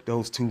and worked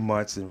those 2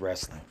 months in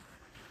wrestling.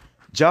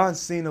 John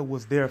Cena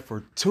was there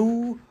for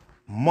 2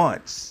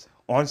 months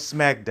on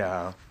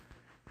SmackDown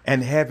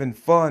and having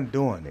fun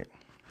doing it.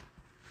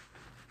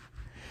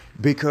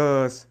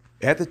 Because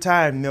at the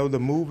time, the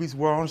movies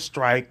were on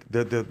strike.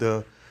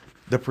 The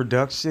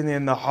production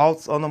and the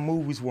halts on the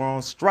movies were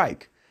on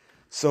strike.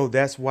 So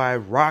that's why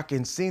Rock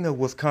and Cena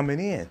was coming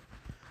in.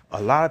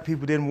 A lot of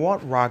people didn't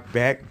want Rock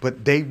back,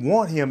 but they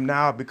want him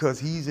now because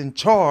he's in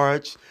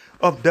charge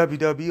of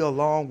WWE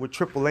along with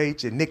Triple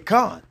H and Nick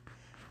Khan.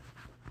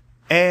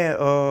 And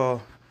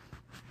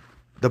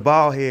the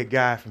bald head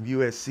guy from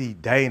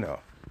USC,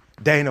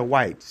 Dana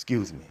White,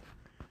 excuse me.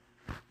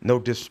 No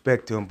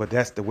disrespect to him, but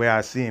that's the way I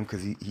see him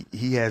because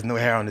he has no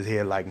hair on his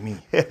head like me.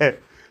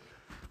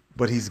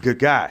 But he's a good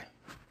guy.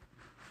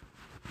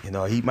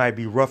 He might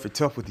be rough and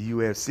tough with the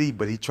UFC,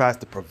 but he tries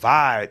to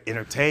provide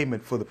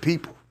entertainment for the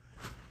people.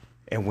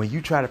 And when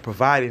you try to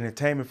provide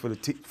entertainment for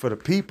the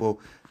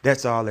people,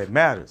 that's all that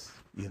matters.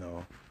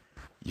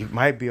 You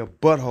might be a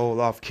butthole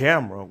off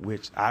camera,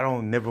 which I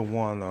don't never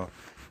want to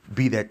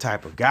be that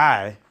type of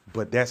guy,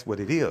 but that's what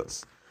it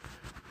is.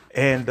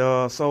 And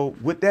so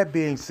with that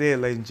being said,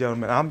 ladies and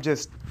gentlemen, I'm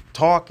just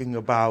talking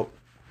about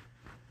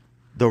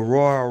the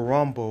Royal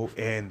Rumble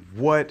and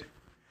what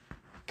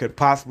could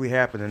possibly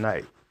happen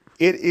tonight.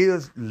 It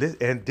is,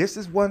 and this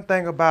is one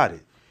thing about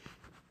it,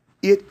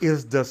 it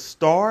is the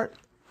start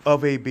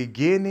of a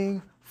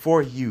beginning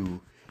for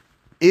you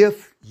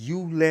if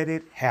you let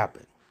it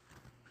happen.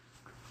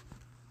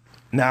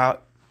 Now,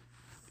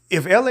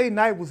 if LA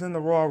Knight was in the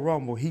Royal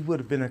Rumble, he would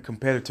have been a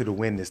competitor to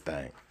win this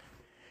thing.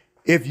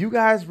 If you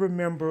guys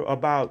remember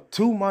about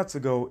 2 months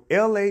ago,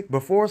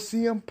 before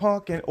CM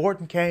Punk and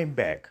Orton came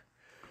back,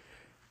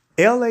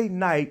 LA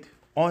Knight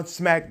on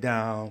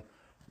SmackDown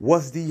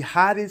was the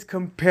hottest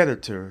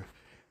competitor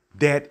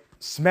that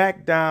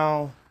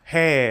SmackDown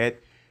had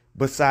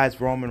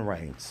besides Roman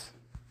Reigns.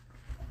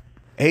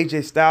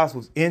 AJ Styles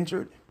was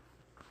injured,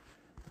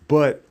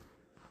 but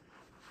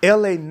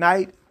LA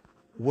Knight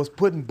was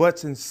putting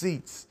butts in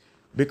seats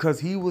because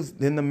he was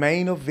in the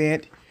main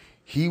event.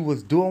 He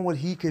was doing what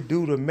he could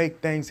do to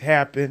make things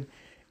happen,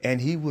 and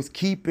he was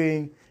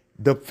keeping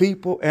the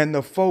people and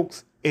the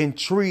folks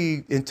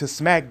intrigued into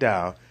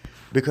SmackDown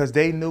because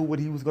they knew what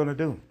he was going to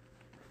do.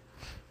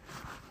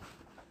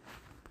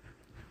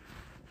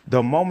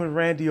 The moment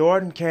Randy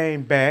Orton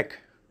came back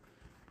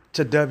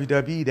to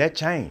WWE, that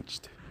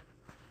changed.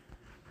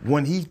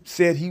 When he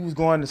said he was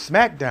going to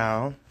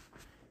SmackDown,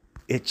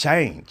 it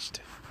changed.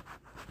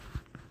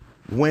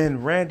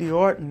 When Randy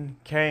Orton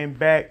came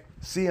back,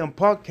 CM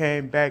Punk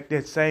came back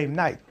that same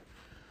night.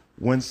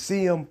 When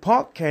CM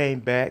Punk came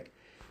back,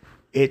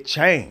 it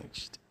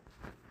changed.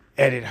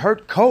 And it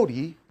hurt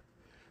Cody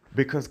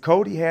because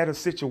Cody had a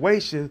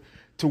situation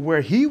to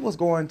where he was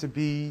going to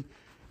be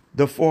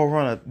the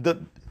forerunner.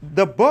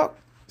 The buck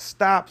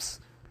stops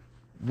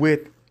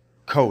with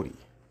Cody.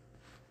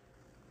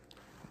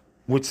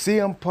 With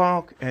CM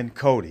Punk and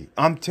Cody.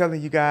 I'm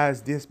telling you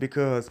guys this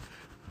because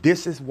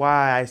this is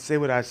why I say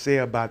what I say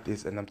about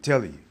this, and I'm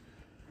telling you.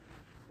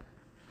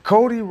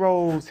 Cody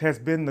Rhodes has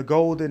been the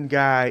golden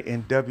guy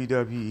in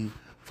WWE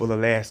for the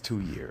last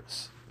 2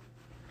 years.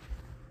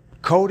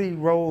 Cody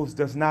Rhodes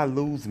does not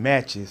lose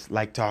matches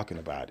like talking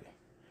about it.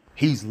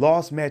 He's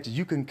lost matches.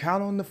 You can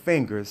count on the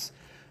fingers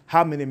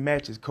how many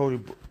matches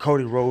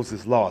Cody Rhodes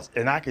has lost.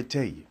 And I can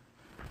tell you,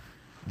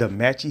 the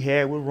match he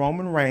had with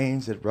Roman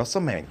Reigns at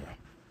WrestleMania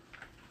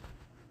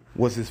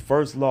was his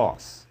first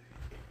loss.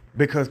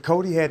 because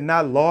Cody had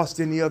not lost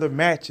any other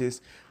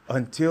matches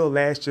until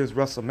last year's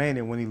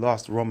WrestleMania when he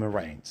lost to Roman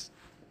Reigns.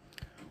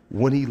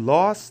 When he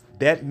lost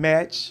that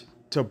match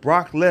to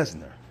Brock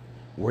Lesnar,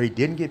 where he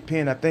didn't get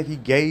pinned, I think he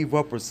gave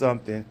up or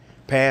something,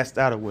 passed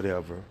out or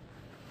whatever.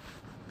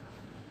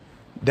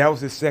 That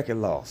was his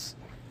second loss.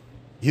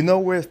 You know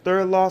where his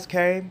third loss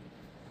came?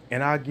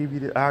 And I'll give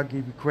you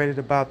credit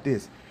about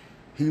this.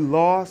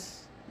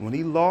 When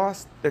he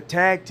lost the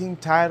tag team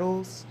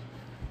titles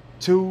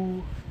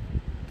to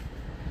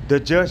the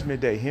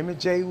Judgment Day, him and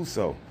Jey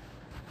Uso.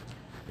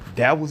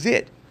 That was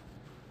it.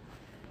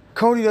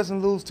 Cody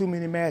doesn't lose too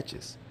many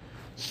matches.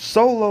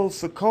 Solo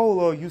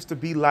Sikoa used to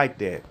be like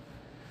that.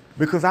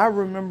 Because I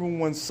remember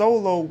when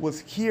Solo was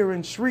here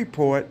in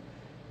Shreveport,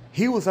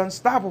 he was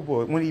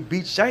unstoppable when he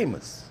beat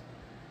Sheamus.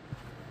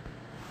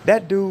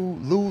 That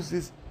dude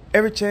loses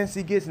every chance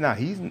he gets now.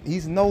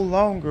 He's no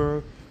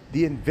longer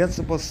the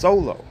invincible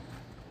Solo.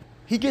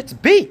 He gets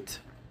beat.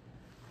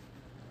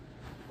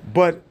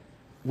 But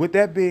with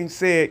that being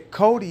said,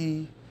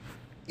 Cody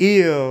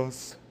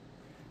is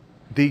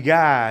the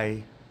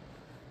guy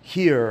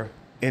here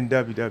in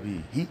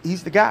WWE.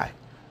 He's the guy.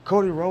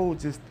 Cody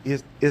Rhodes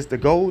is the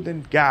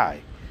golden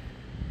guy,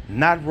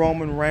 not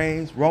Roman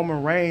Reigns.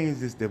 Roman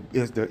Reigns is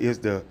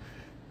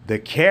the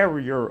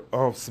carrier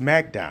of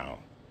SmackDown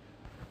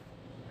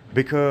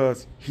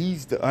because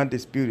he's the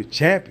undisputed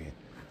champion.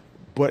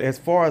 But as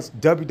far as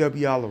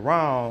WWE all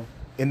around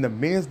in the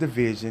men's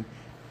division,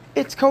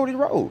 it's Cody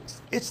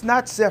Rhodes. It's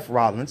not Seth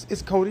Rollins.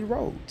 It's Cody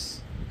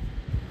Rhodes.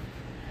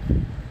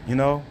 You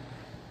know,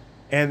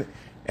 and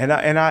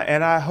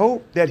I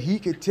hope that he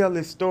could tell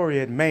his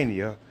story at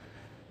Mania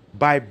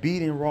by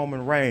beating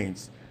Roman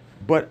Reigns.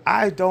 But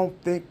I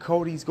don't think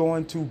Cody's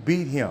going to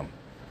beat him.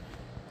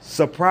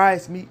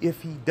 Surprise me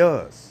if he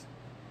does.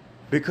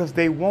 Because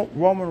they want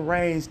Roman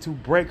Reigns to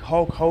break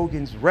Hulk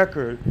Hogan's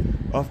record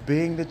of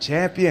being the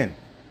champion.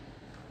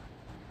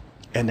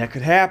 And that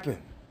could happen.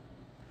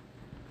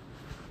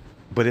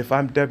 But if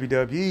I'm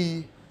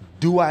WWE,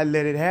 do I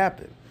let it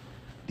happen?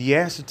 The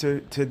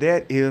answer to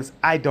that is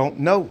I don't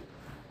know.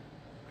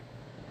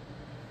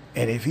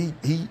 And if he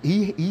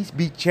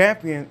beats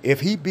champion,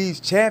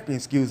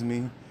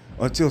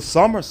 until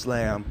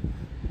SummerSlam,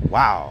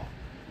 wow,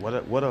 what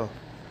a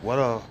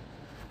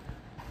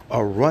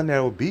run that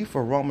would be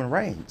for Roman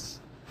Reigns.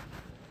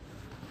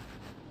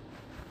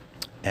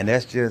 And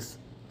that's just,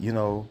 you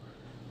know,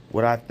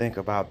 what I think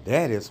about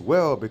that as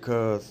well,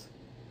 because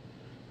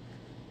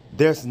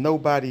there's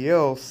nobody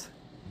else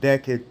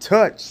that can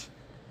touch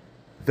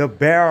the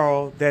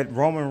barrel that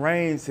Roman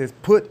Reigns has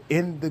put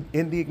in the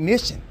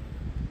ignition.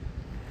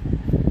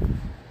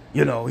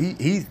 You know,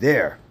 he's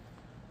there.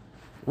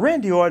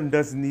 Randy Orton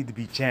doesn't need to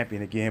be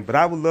champion again, but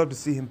I would love to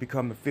see him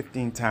become a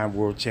 15-time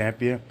world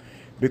champion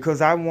because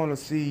I want to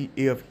see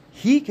if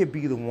he could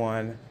be the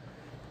one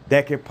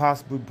that could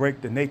possibly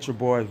break the Nature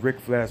Boy's Ric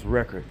Flair's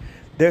record.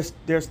 There's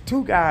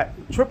two guys.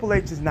 Triple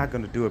H is not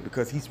going to do it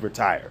because he's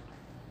retired.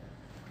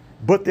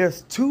 But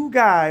there's two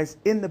guys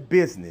in the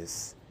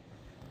business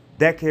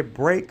that can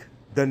break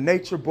the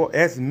Nature Boy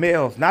as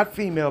males, not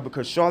female,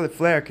 because Charlotte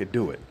Flair could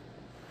do it.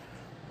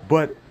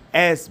 But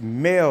as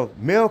male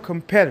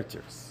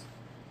competitors.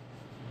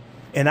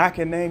 And I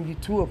can name you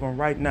two of them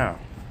right now.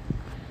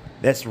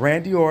 That's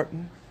Randy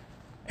Orton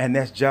and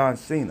that's John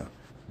Cena.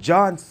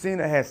 John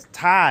Cena has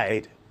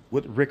tied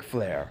with Ric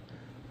Flair.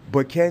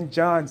 But can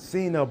John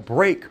Cena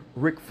break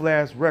Ric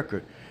Flair's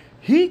record?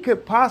 He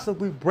could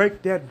possibly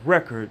break that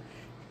record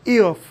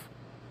if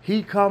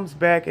he comes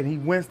back and he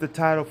wins the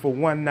title for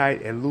one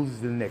night and loses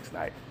the next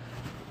night.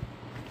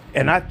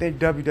 And I think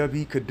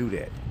WWE could do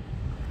that.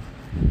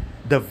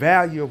 The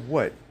value of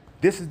what?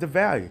 This is the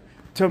value.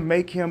 To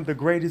make him the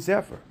greatest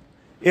ever.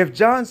 If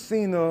John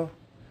Cena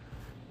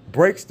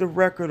breaks the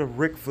record of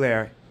Ric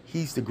Flair,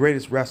 he's the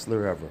greatest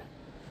wrestler ever.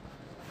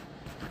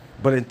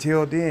 But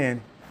until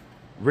then,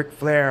 Ric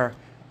Flair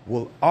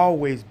will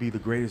always be the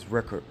greatest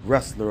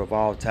wrestler of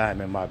all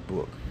time in my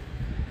book.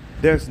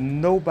 There's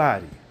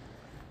nobody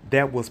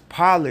that was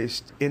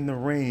polished in the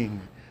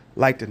ring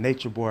like the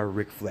Nature Boy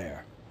Ric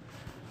Flair.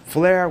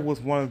 Flair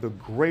was one of the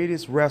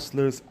greatest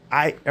wrestlers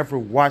I ever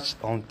watched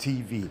on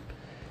TV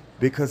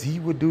because he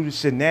would do the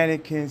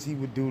shenanigans, he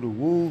would do the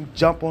woo,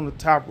 jump on the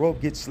top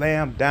rope, get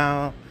slammed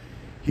down.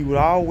 He would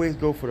always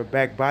go for the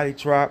back body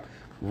drop,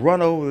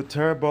 run over the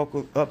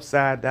turnbuckle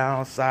upside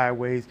down,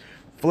 sideways.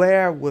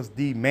 Flair was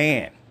the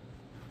man.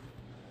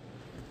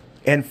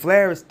 And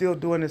Flair is still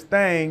doing his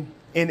thing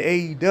in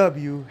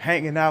AEW,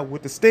 hanging out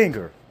with the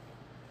Stinger.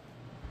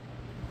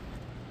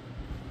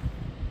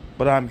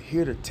 But I'm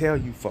here to tell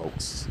you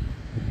folks,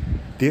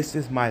 this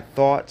is my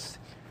thoughts.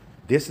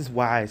 This is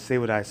why I say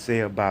what I say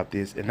about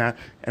this. And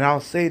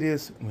I'll say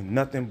this with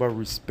nothing but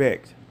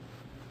respect.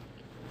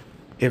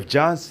 If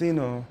John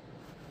Cena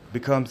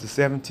becomes the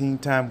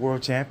 17-time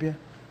world champion,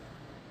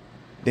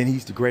 then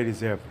he's the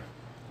greatest ever.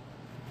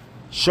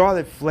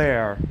 Charlotte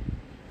Flair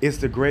is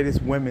the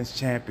greatest women's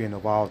champion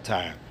of all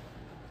time.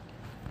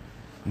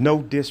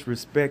 No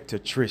disrespect to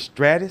Trish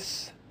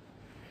Stratus.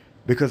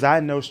 because I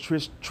know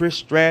Trish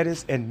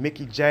Stratus and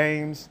Mickey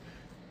James,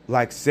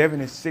 like 7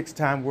 and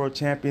 6-time world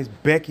champions.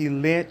 Becky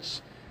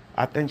Lynch,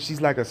 I think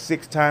she's like a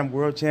 6-time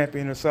world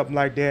champion or something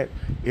like that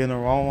in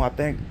her own. I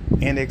think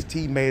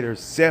NXT made her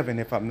 7,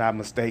 if I'm not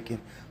mistaken,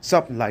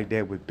 something like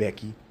that with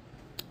Becky.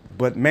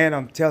 But man,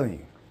 I'm telling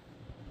you,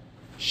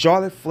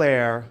 Charlotte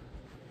Flair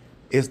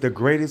is the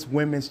greatest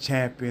women's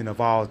champion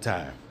of all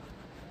time.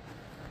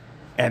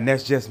 And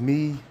that's just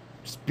me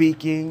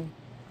speaking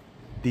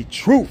the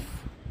truth,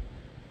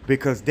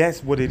 because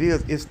that's what it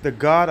is. It's the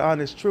God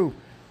honest truth.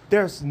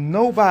 There's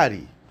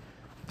nobody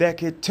that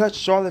can touch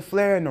Charlotte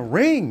Flair in the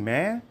ring,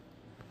 man.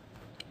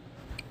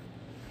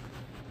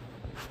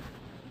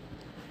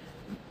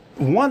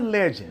 One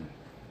legend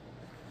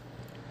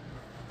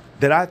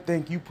that I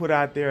think you put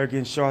out there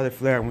against Charlotte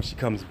Flair when she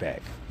comes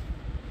back.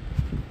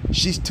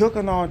 She's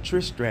taken on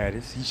Trish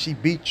Stratus. She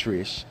beat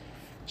Trish.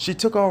 She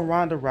took on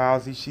Ronda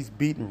Rousey. She's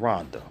beaten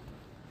Ronda.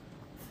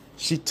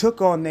 She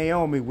took on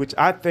Naomi, which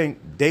I think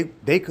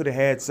they could have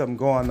had something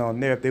going on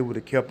there if they would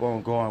have kept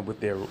on going with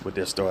their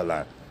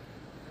storyline.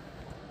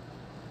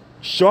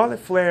 Charlotte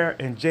Flair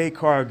and Jade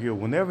Cargill,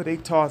 whenever they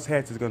toss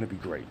hats, is going to be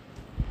great.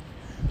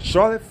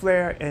 Charlotte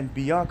Flair and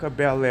Bianca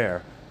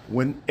Belair,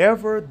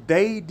 whenever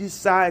they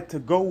decide to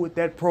go with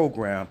that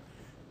program,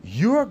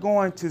 you're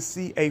going to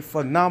see a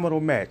phenomenal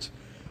match.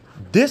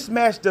 This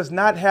match does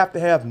not have to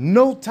have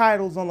no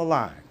titles on the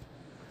line.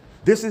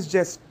 This is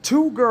just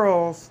two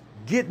girls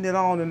getting it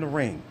on in the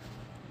ring.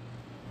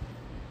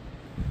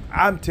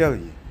 I'm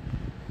telling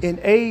you, in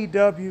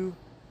AEW,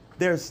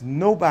 there's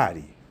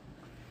nobody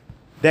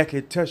that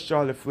can touch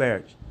Charlotte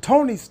Flair.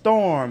 Toni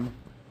Storm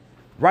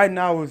right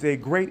now is a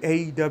great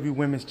AEW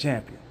women's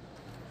champion.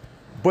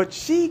 But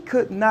she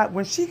could not,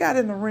 when she got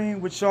in the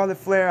ring with Charlotte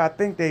Flair, I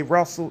think they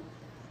wrestled,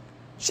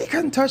 she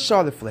couldn't touch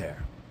Charlotte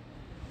Flair.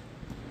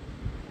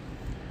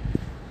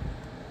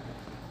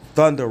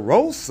 Thunder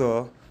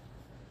Rosa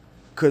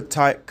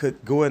could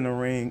go in the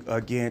ring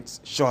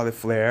against Charlotte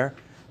Flair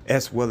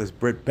as well as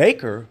Britt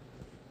Baker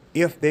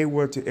if they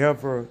were to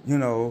ever,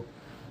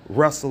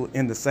 wrestle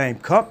in the same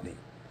company.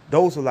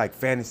 Those are like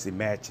fantasy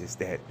matches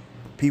that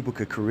people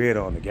could create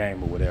on the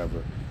game or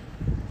whatever.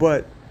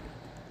 But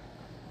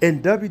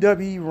in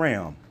WWE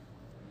realm,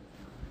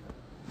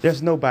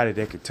 there's nobody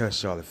that could touch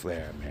Charlotte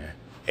Flair, man.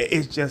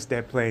 It's just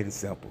that plain and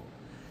simple.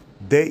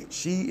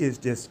 She is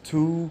just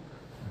too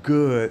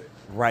good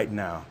right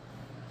now.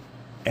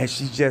 And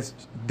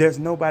there's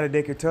nobody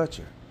that can touch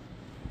her.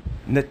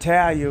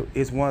 Natalya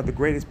is one of the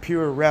greatest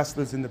pure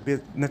wrestlers in the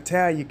business.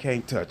 Natalya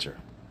can't touch her.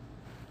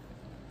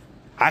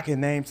 I can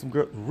name some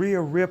girls.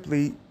 Rhea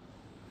Ripley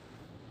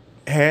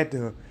had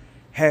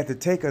to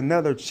take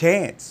another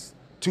chance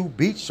to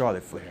beat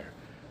Charlotte Flair,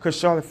 because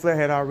Charlotte Flair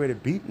had already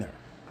beaten her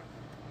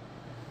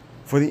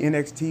for the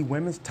NXT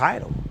Women's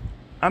title.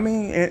 I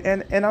mean,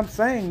 and I'm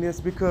saying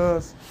this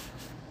because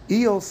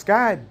Io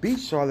Sky beat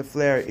Charlotte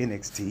Flair in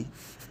NXT,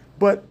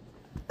 but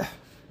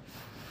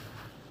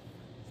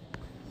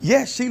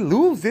yes, she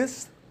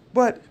loses,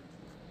 but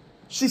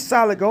she's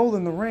solid gold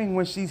in the ring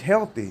when she's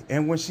healthy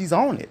and when she's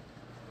on it.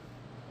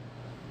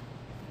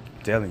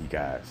 I'm telling you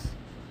guys,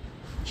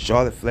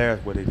 Charlotte Flair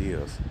is what it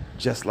is,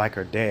 just like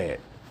her dad.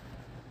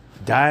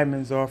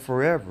 Diamonds are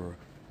forever,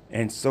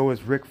 and so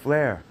is Ric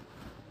Flair.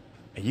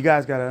 And you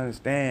guys got to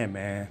understand,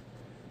 man,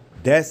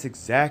 that's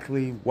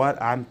exactly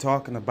what I'm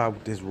talking about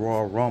with this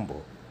Royal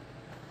Rumble.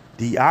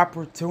 The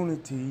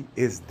opportunity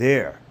is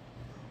there.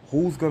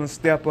 Who's going to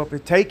step up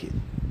and take it?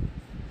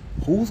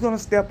 Who's going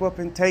to step up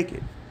and take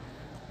it?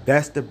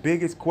 That's the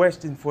biggest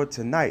question for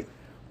tonight.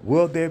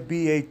 Will there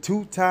be a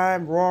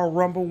 2-time Royal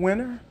Rumble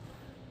winner?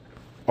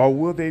 Or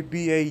will there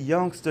be a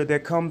youngster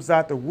that comes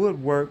out the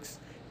woodworks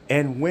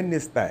and win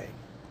this thing?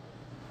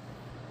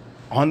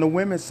 On the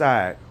women's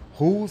side,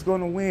 who's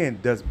going to win?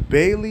 Does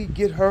Bayley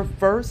get her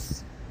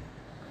first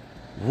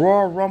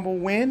Royal Rumble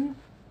win?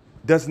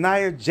 Does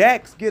Nia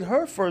Jax get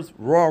her first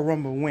Royal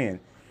Rumble win?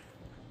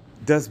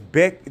 Does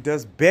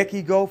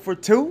Becky go for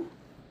 2?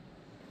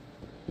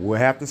 We'll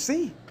have to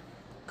see.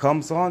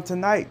 Comes on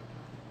tonight.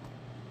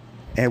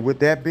 And with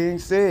that being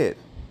said,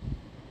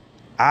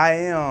 I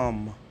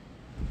am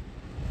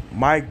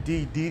Mike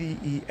D,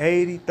 DDE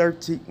 80,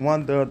 13th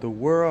wonder of the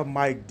world,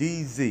 Mike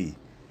DZ.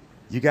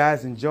 You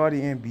guys enjoy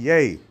the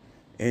NBA.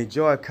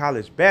 Enjoy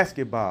college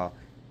basketball.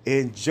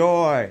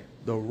 Enjoy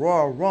the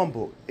Royal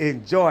Rumble.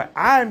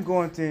 I'm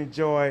going to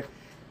enjoy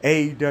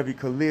AEW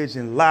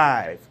Collision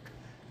live.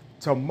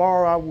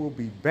 Tomorrow I will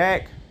be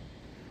back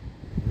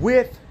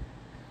with,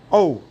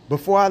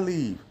 before I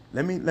leave,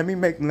 let me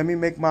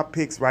make my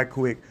picks right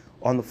quick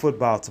on the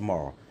football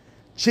tomorrow.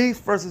 Chiefs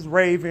versus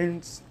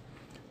Ravens,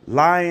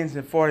 Lions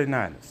and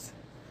 49ers.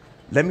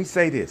 Let me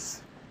say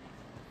this.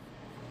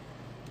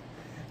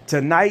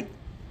 Tomorrow,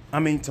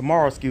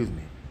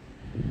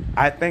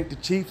 I think the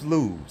Chiefs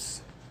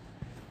lose.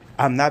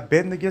 I'm not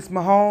betting against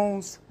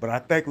Mahomes, but I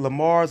think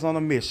Lamar's on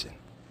a mission.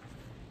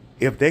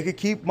 If they could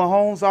keep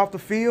Mahomes off the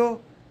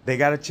field, they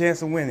got a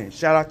chance of winning.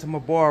 Shout out to my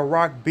boy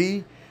Rock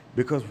B,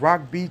 because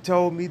Rock B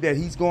told me that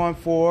he's going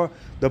for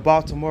the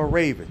Baltimore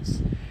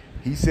Ravens.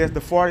 He says the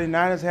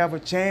 49ers have a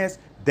chance.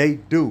 They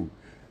do.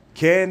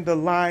 Can the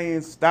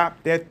Lions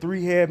stop that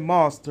three-head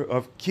monster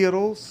of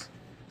Kittles,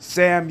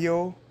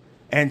 Samuel,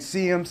 and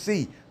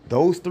CMC?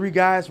 Those three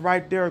guys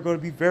right there are going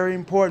to be very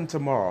important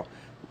tomorrow,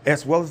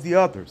 as well as the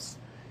others.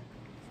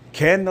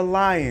 Can the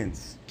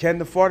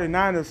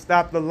 49ers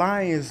stop the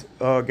Lions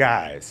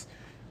guys?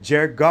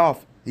 Jared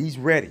Goff, he's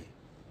ready.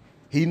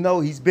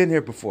 He's been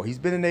here before. He's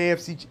been in the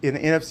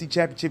NFC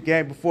Championship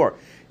game before.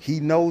 He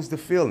knows the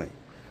feeling.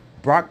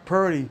 Brock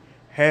Purdy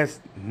has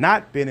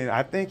not been in.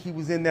 I think he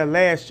was in there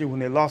last year when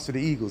they lost to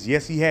the Eagles.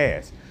 Yes, he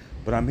has.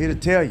 But I'm here to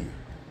tell you,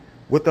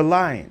 with the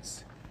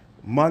Lions,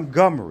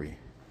 Montgomery,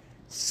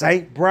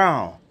 St.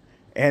 Brown,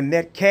 and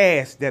that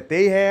cast that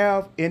they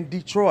have in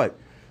Detroit,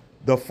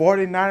 the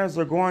 49ers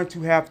are going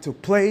to have to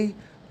play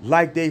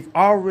like they've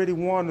already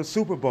won the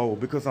Super Bowl,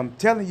 because I'm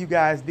telling you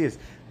guys this,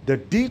 the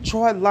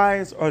Detroit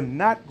Lions are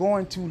not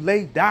going to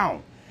lay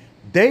down.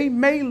 They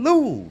may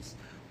lose,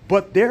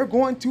 but they're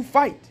going to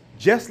fight,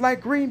 just like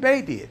Green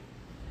Bay did.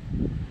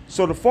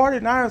 So the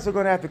 49ers are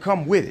going to have to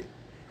come with it.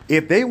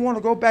 If they want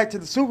to go back to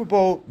the Super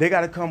Bowl, they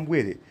got to come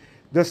with it.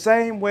 The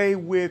same way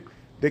with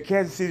the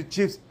Kansas City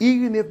Chiefs,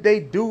 even if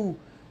they do,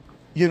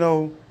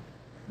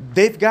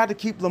 they've got to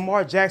keep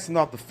Lamar Jackson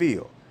off the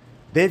field.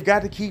 They've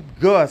got to keep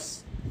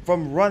Gus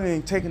from running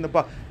and taking the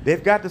ball.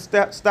 They've got to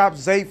stop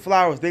Zay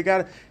Flowers.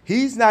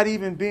 He's not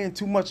even being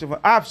too much of an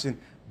option,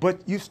 but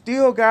you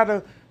still got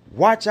to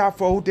watch out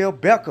for Odell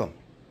Beckham,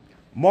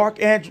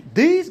 Mark Andrews.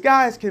 These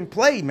guys can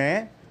play,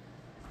 man.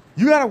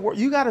 You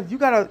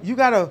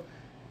gotta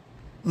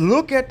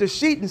look at the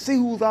sheet and see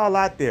who's all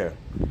out there.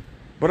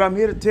 But I'm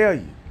here to tell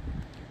you,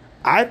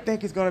 I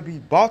think it's going to be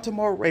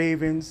Baltimore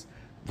Ravens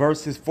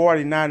versus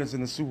 49ers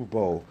in the Super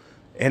Bowl.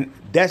 And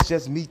that's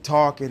just me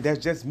talking. That's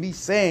just me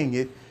saying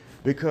it,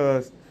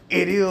 because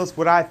it is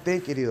what I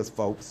think it is,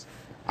 folks.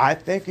 I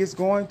think it's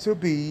going to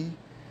be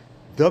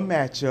the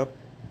matchup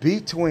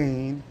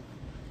between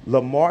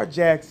Lamar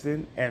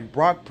Jackson and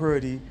Brock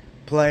Purdy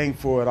playing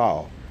for it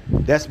all.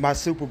 That's my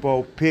Super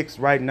Bowl picks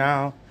right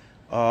now.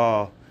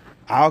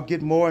 I'll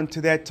get more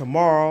into that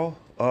tomorrow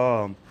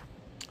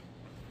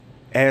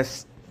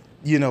as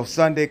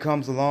Sunday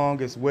comes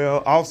along as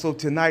well. Also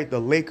tonight, the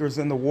Lakers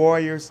and the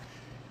Warriors.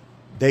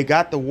 They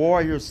got the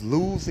Warriors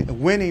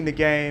winning the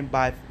game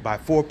by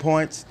 4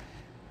 points.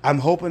 I'm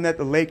hoping that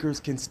the Lakers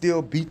can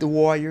still beat the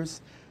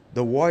Warriors.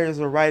 The Warriors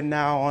are right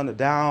now on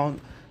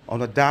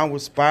a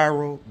downward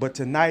spiral. But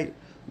tonight,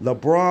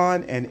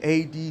 LeBron and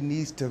AD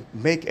needs to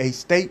make a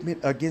statement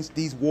against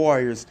these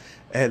Warriors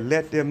and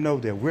let them know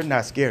that we're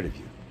not scared of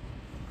you.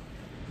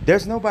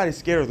 There's nobody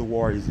scared of the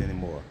Warriors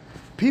anymore.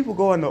 People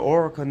go into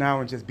Oracle now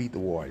and just beat the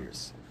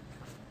Warriors.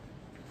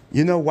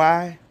 You know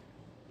why?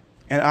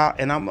 And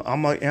I'm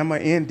gonna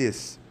end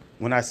this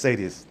when I say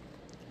this.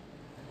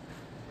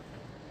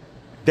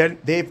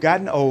 They've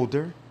gotten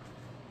older.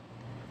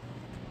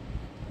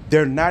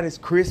 They're not as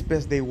crisp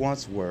as they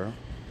once were.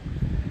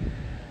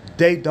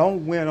 They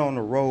don't win on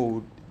the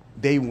road.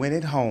 They win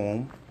at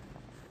home.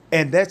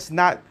 And that's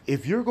not,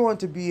 if you're going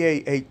to be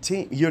a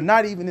team, you're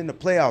not even in the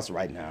playoffs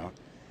right now.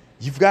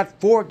 You've got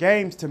 4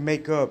 games to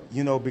make up,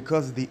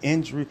 because of the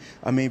injury.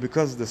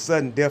 Because of the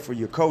sudden death of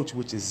your coach,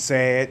 which is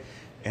sad.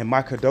 And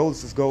my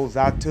condolences goes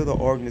out to the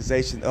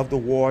organization of the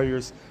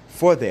Warriors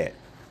for that.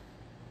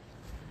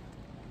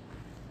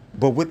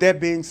 But with that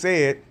being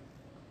said,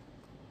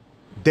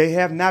 they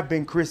have not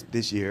been crisp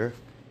this year.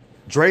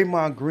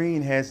 Draymond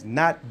Green has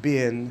not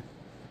been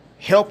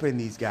helping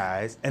these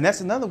guys, and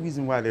that's another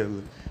reason why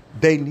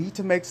they need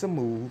to make some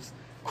moves.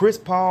 Chris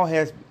Paul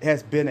has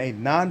been a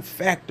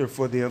non-factor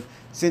for them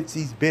since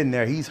he's been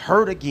there. He's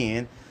hurt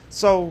again.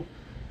 So,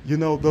 the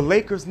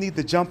Lakers need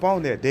to jump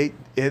on that.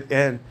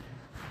 And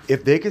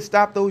if they can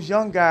stop those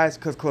young guys,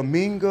 because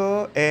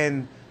Kuminga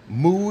and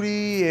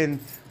Moody and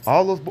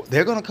all those,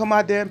 they're going to come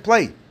out there and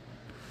play.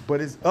 But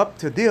it's up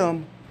to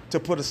them to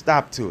put a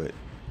stop to it,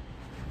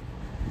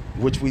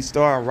 which we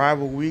start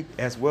rival week,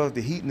 as well as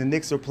the Heat and the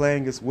Knicks are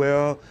playing as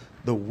well.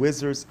 The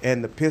Wizards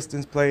and the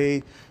Pistons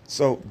play.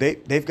 So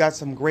they've got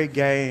some great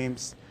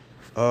games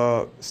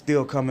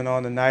still coming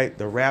on tonight.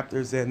 The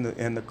Raptors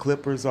and the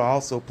Clippers are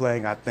also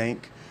playing, I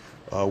think.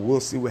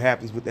 We'll see what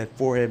happens with that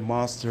four-head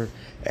monster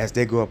as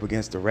they go up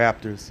against the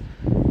Raptors.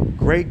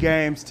 Great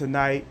games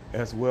tonight,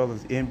 as well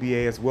as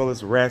NBA, as well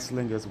as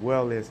wrestling, as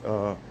well as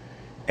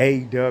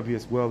AEW,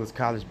 as well as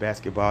college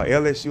basketball.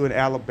 LSU and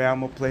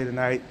Alabama play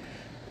tonight.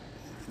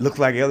 Looks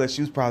like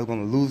LSU's probably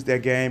going to lose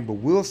that game, but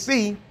we'll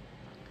see.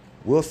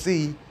 We'll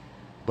see.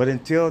 But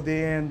until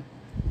then,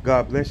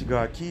 God bless you.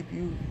 God keep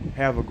you.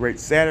 Have a great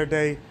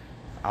Saturday.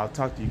 I'll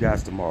talk to you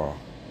guys tomorrow.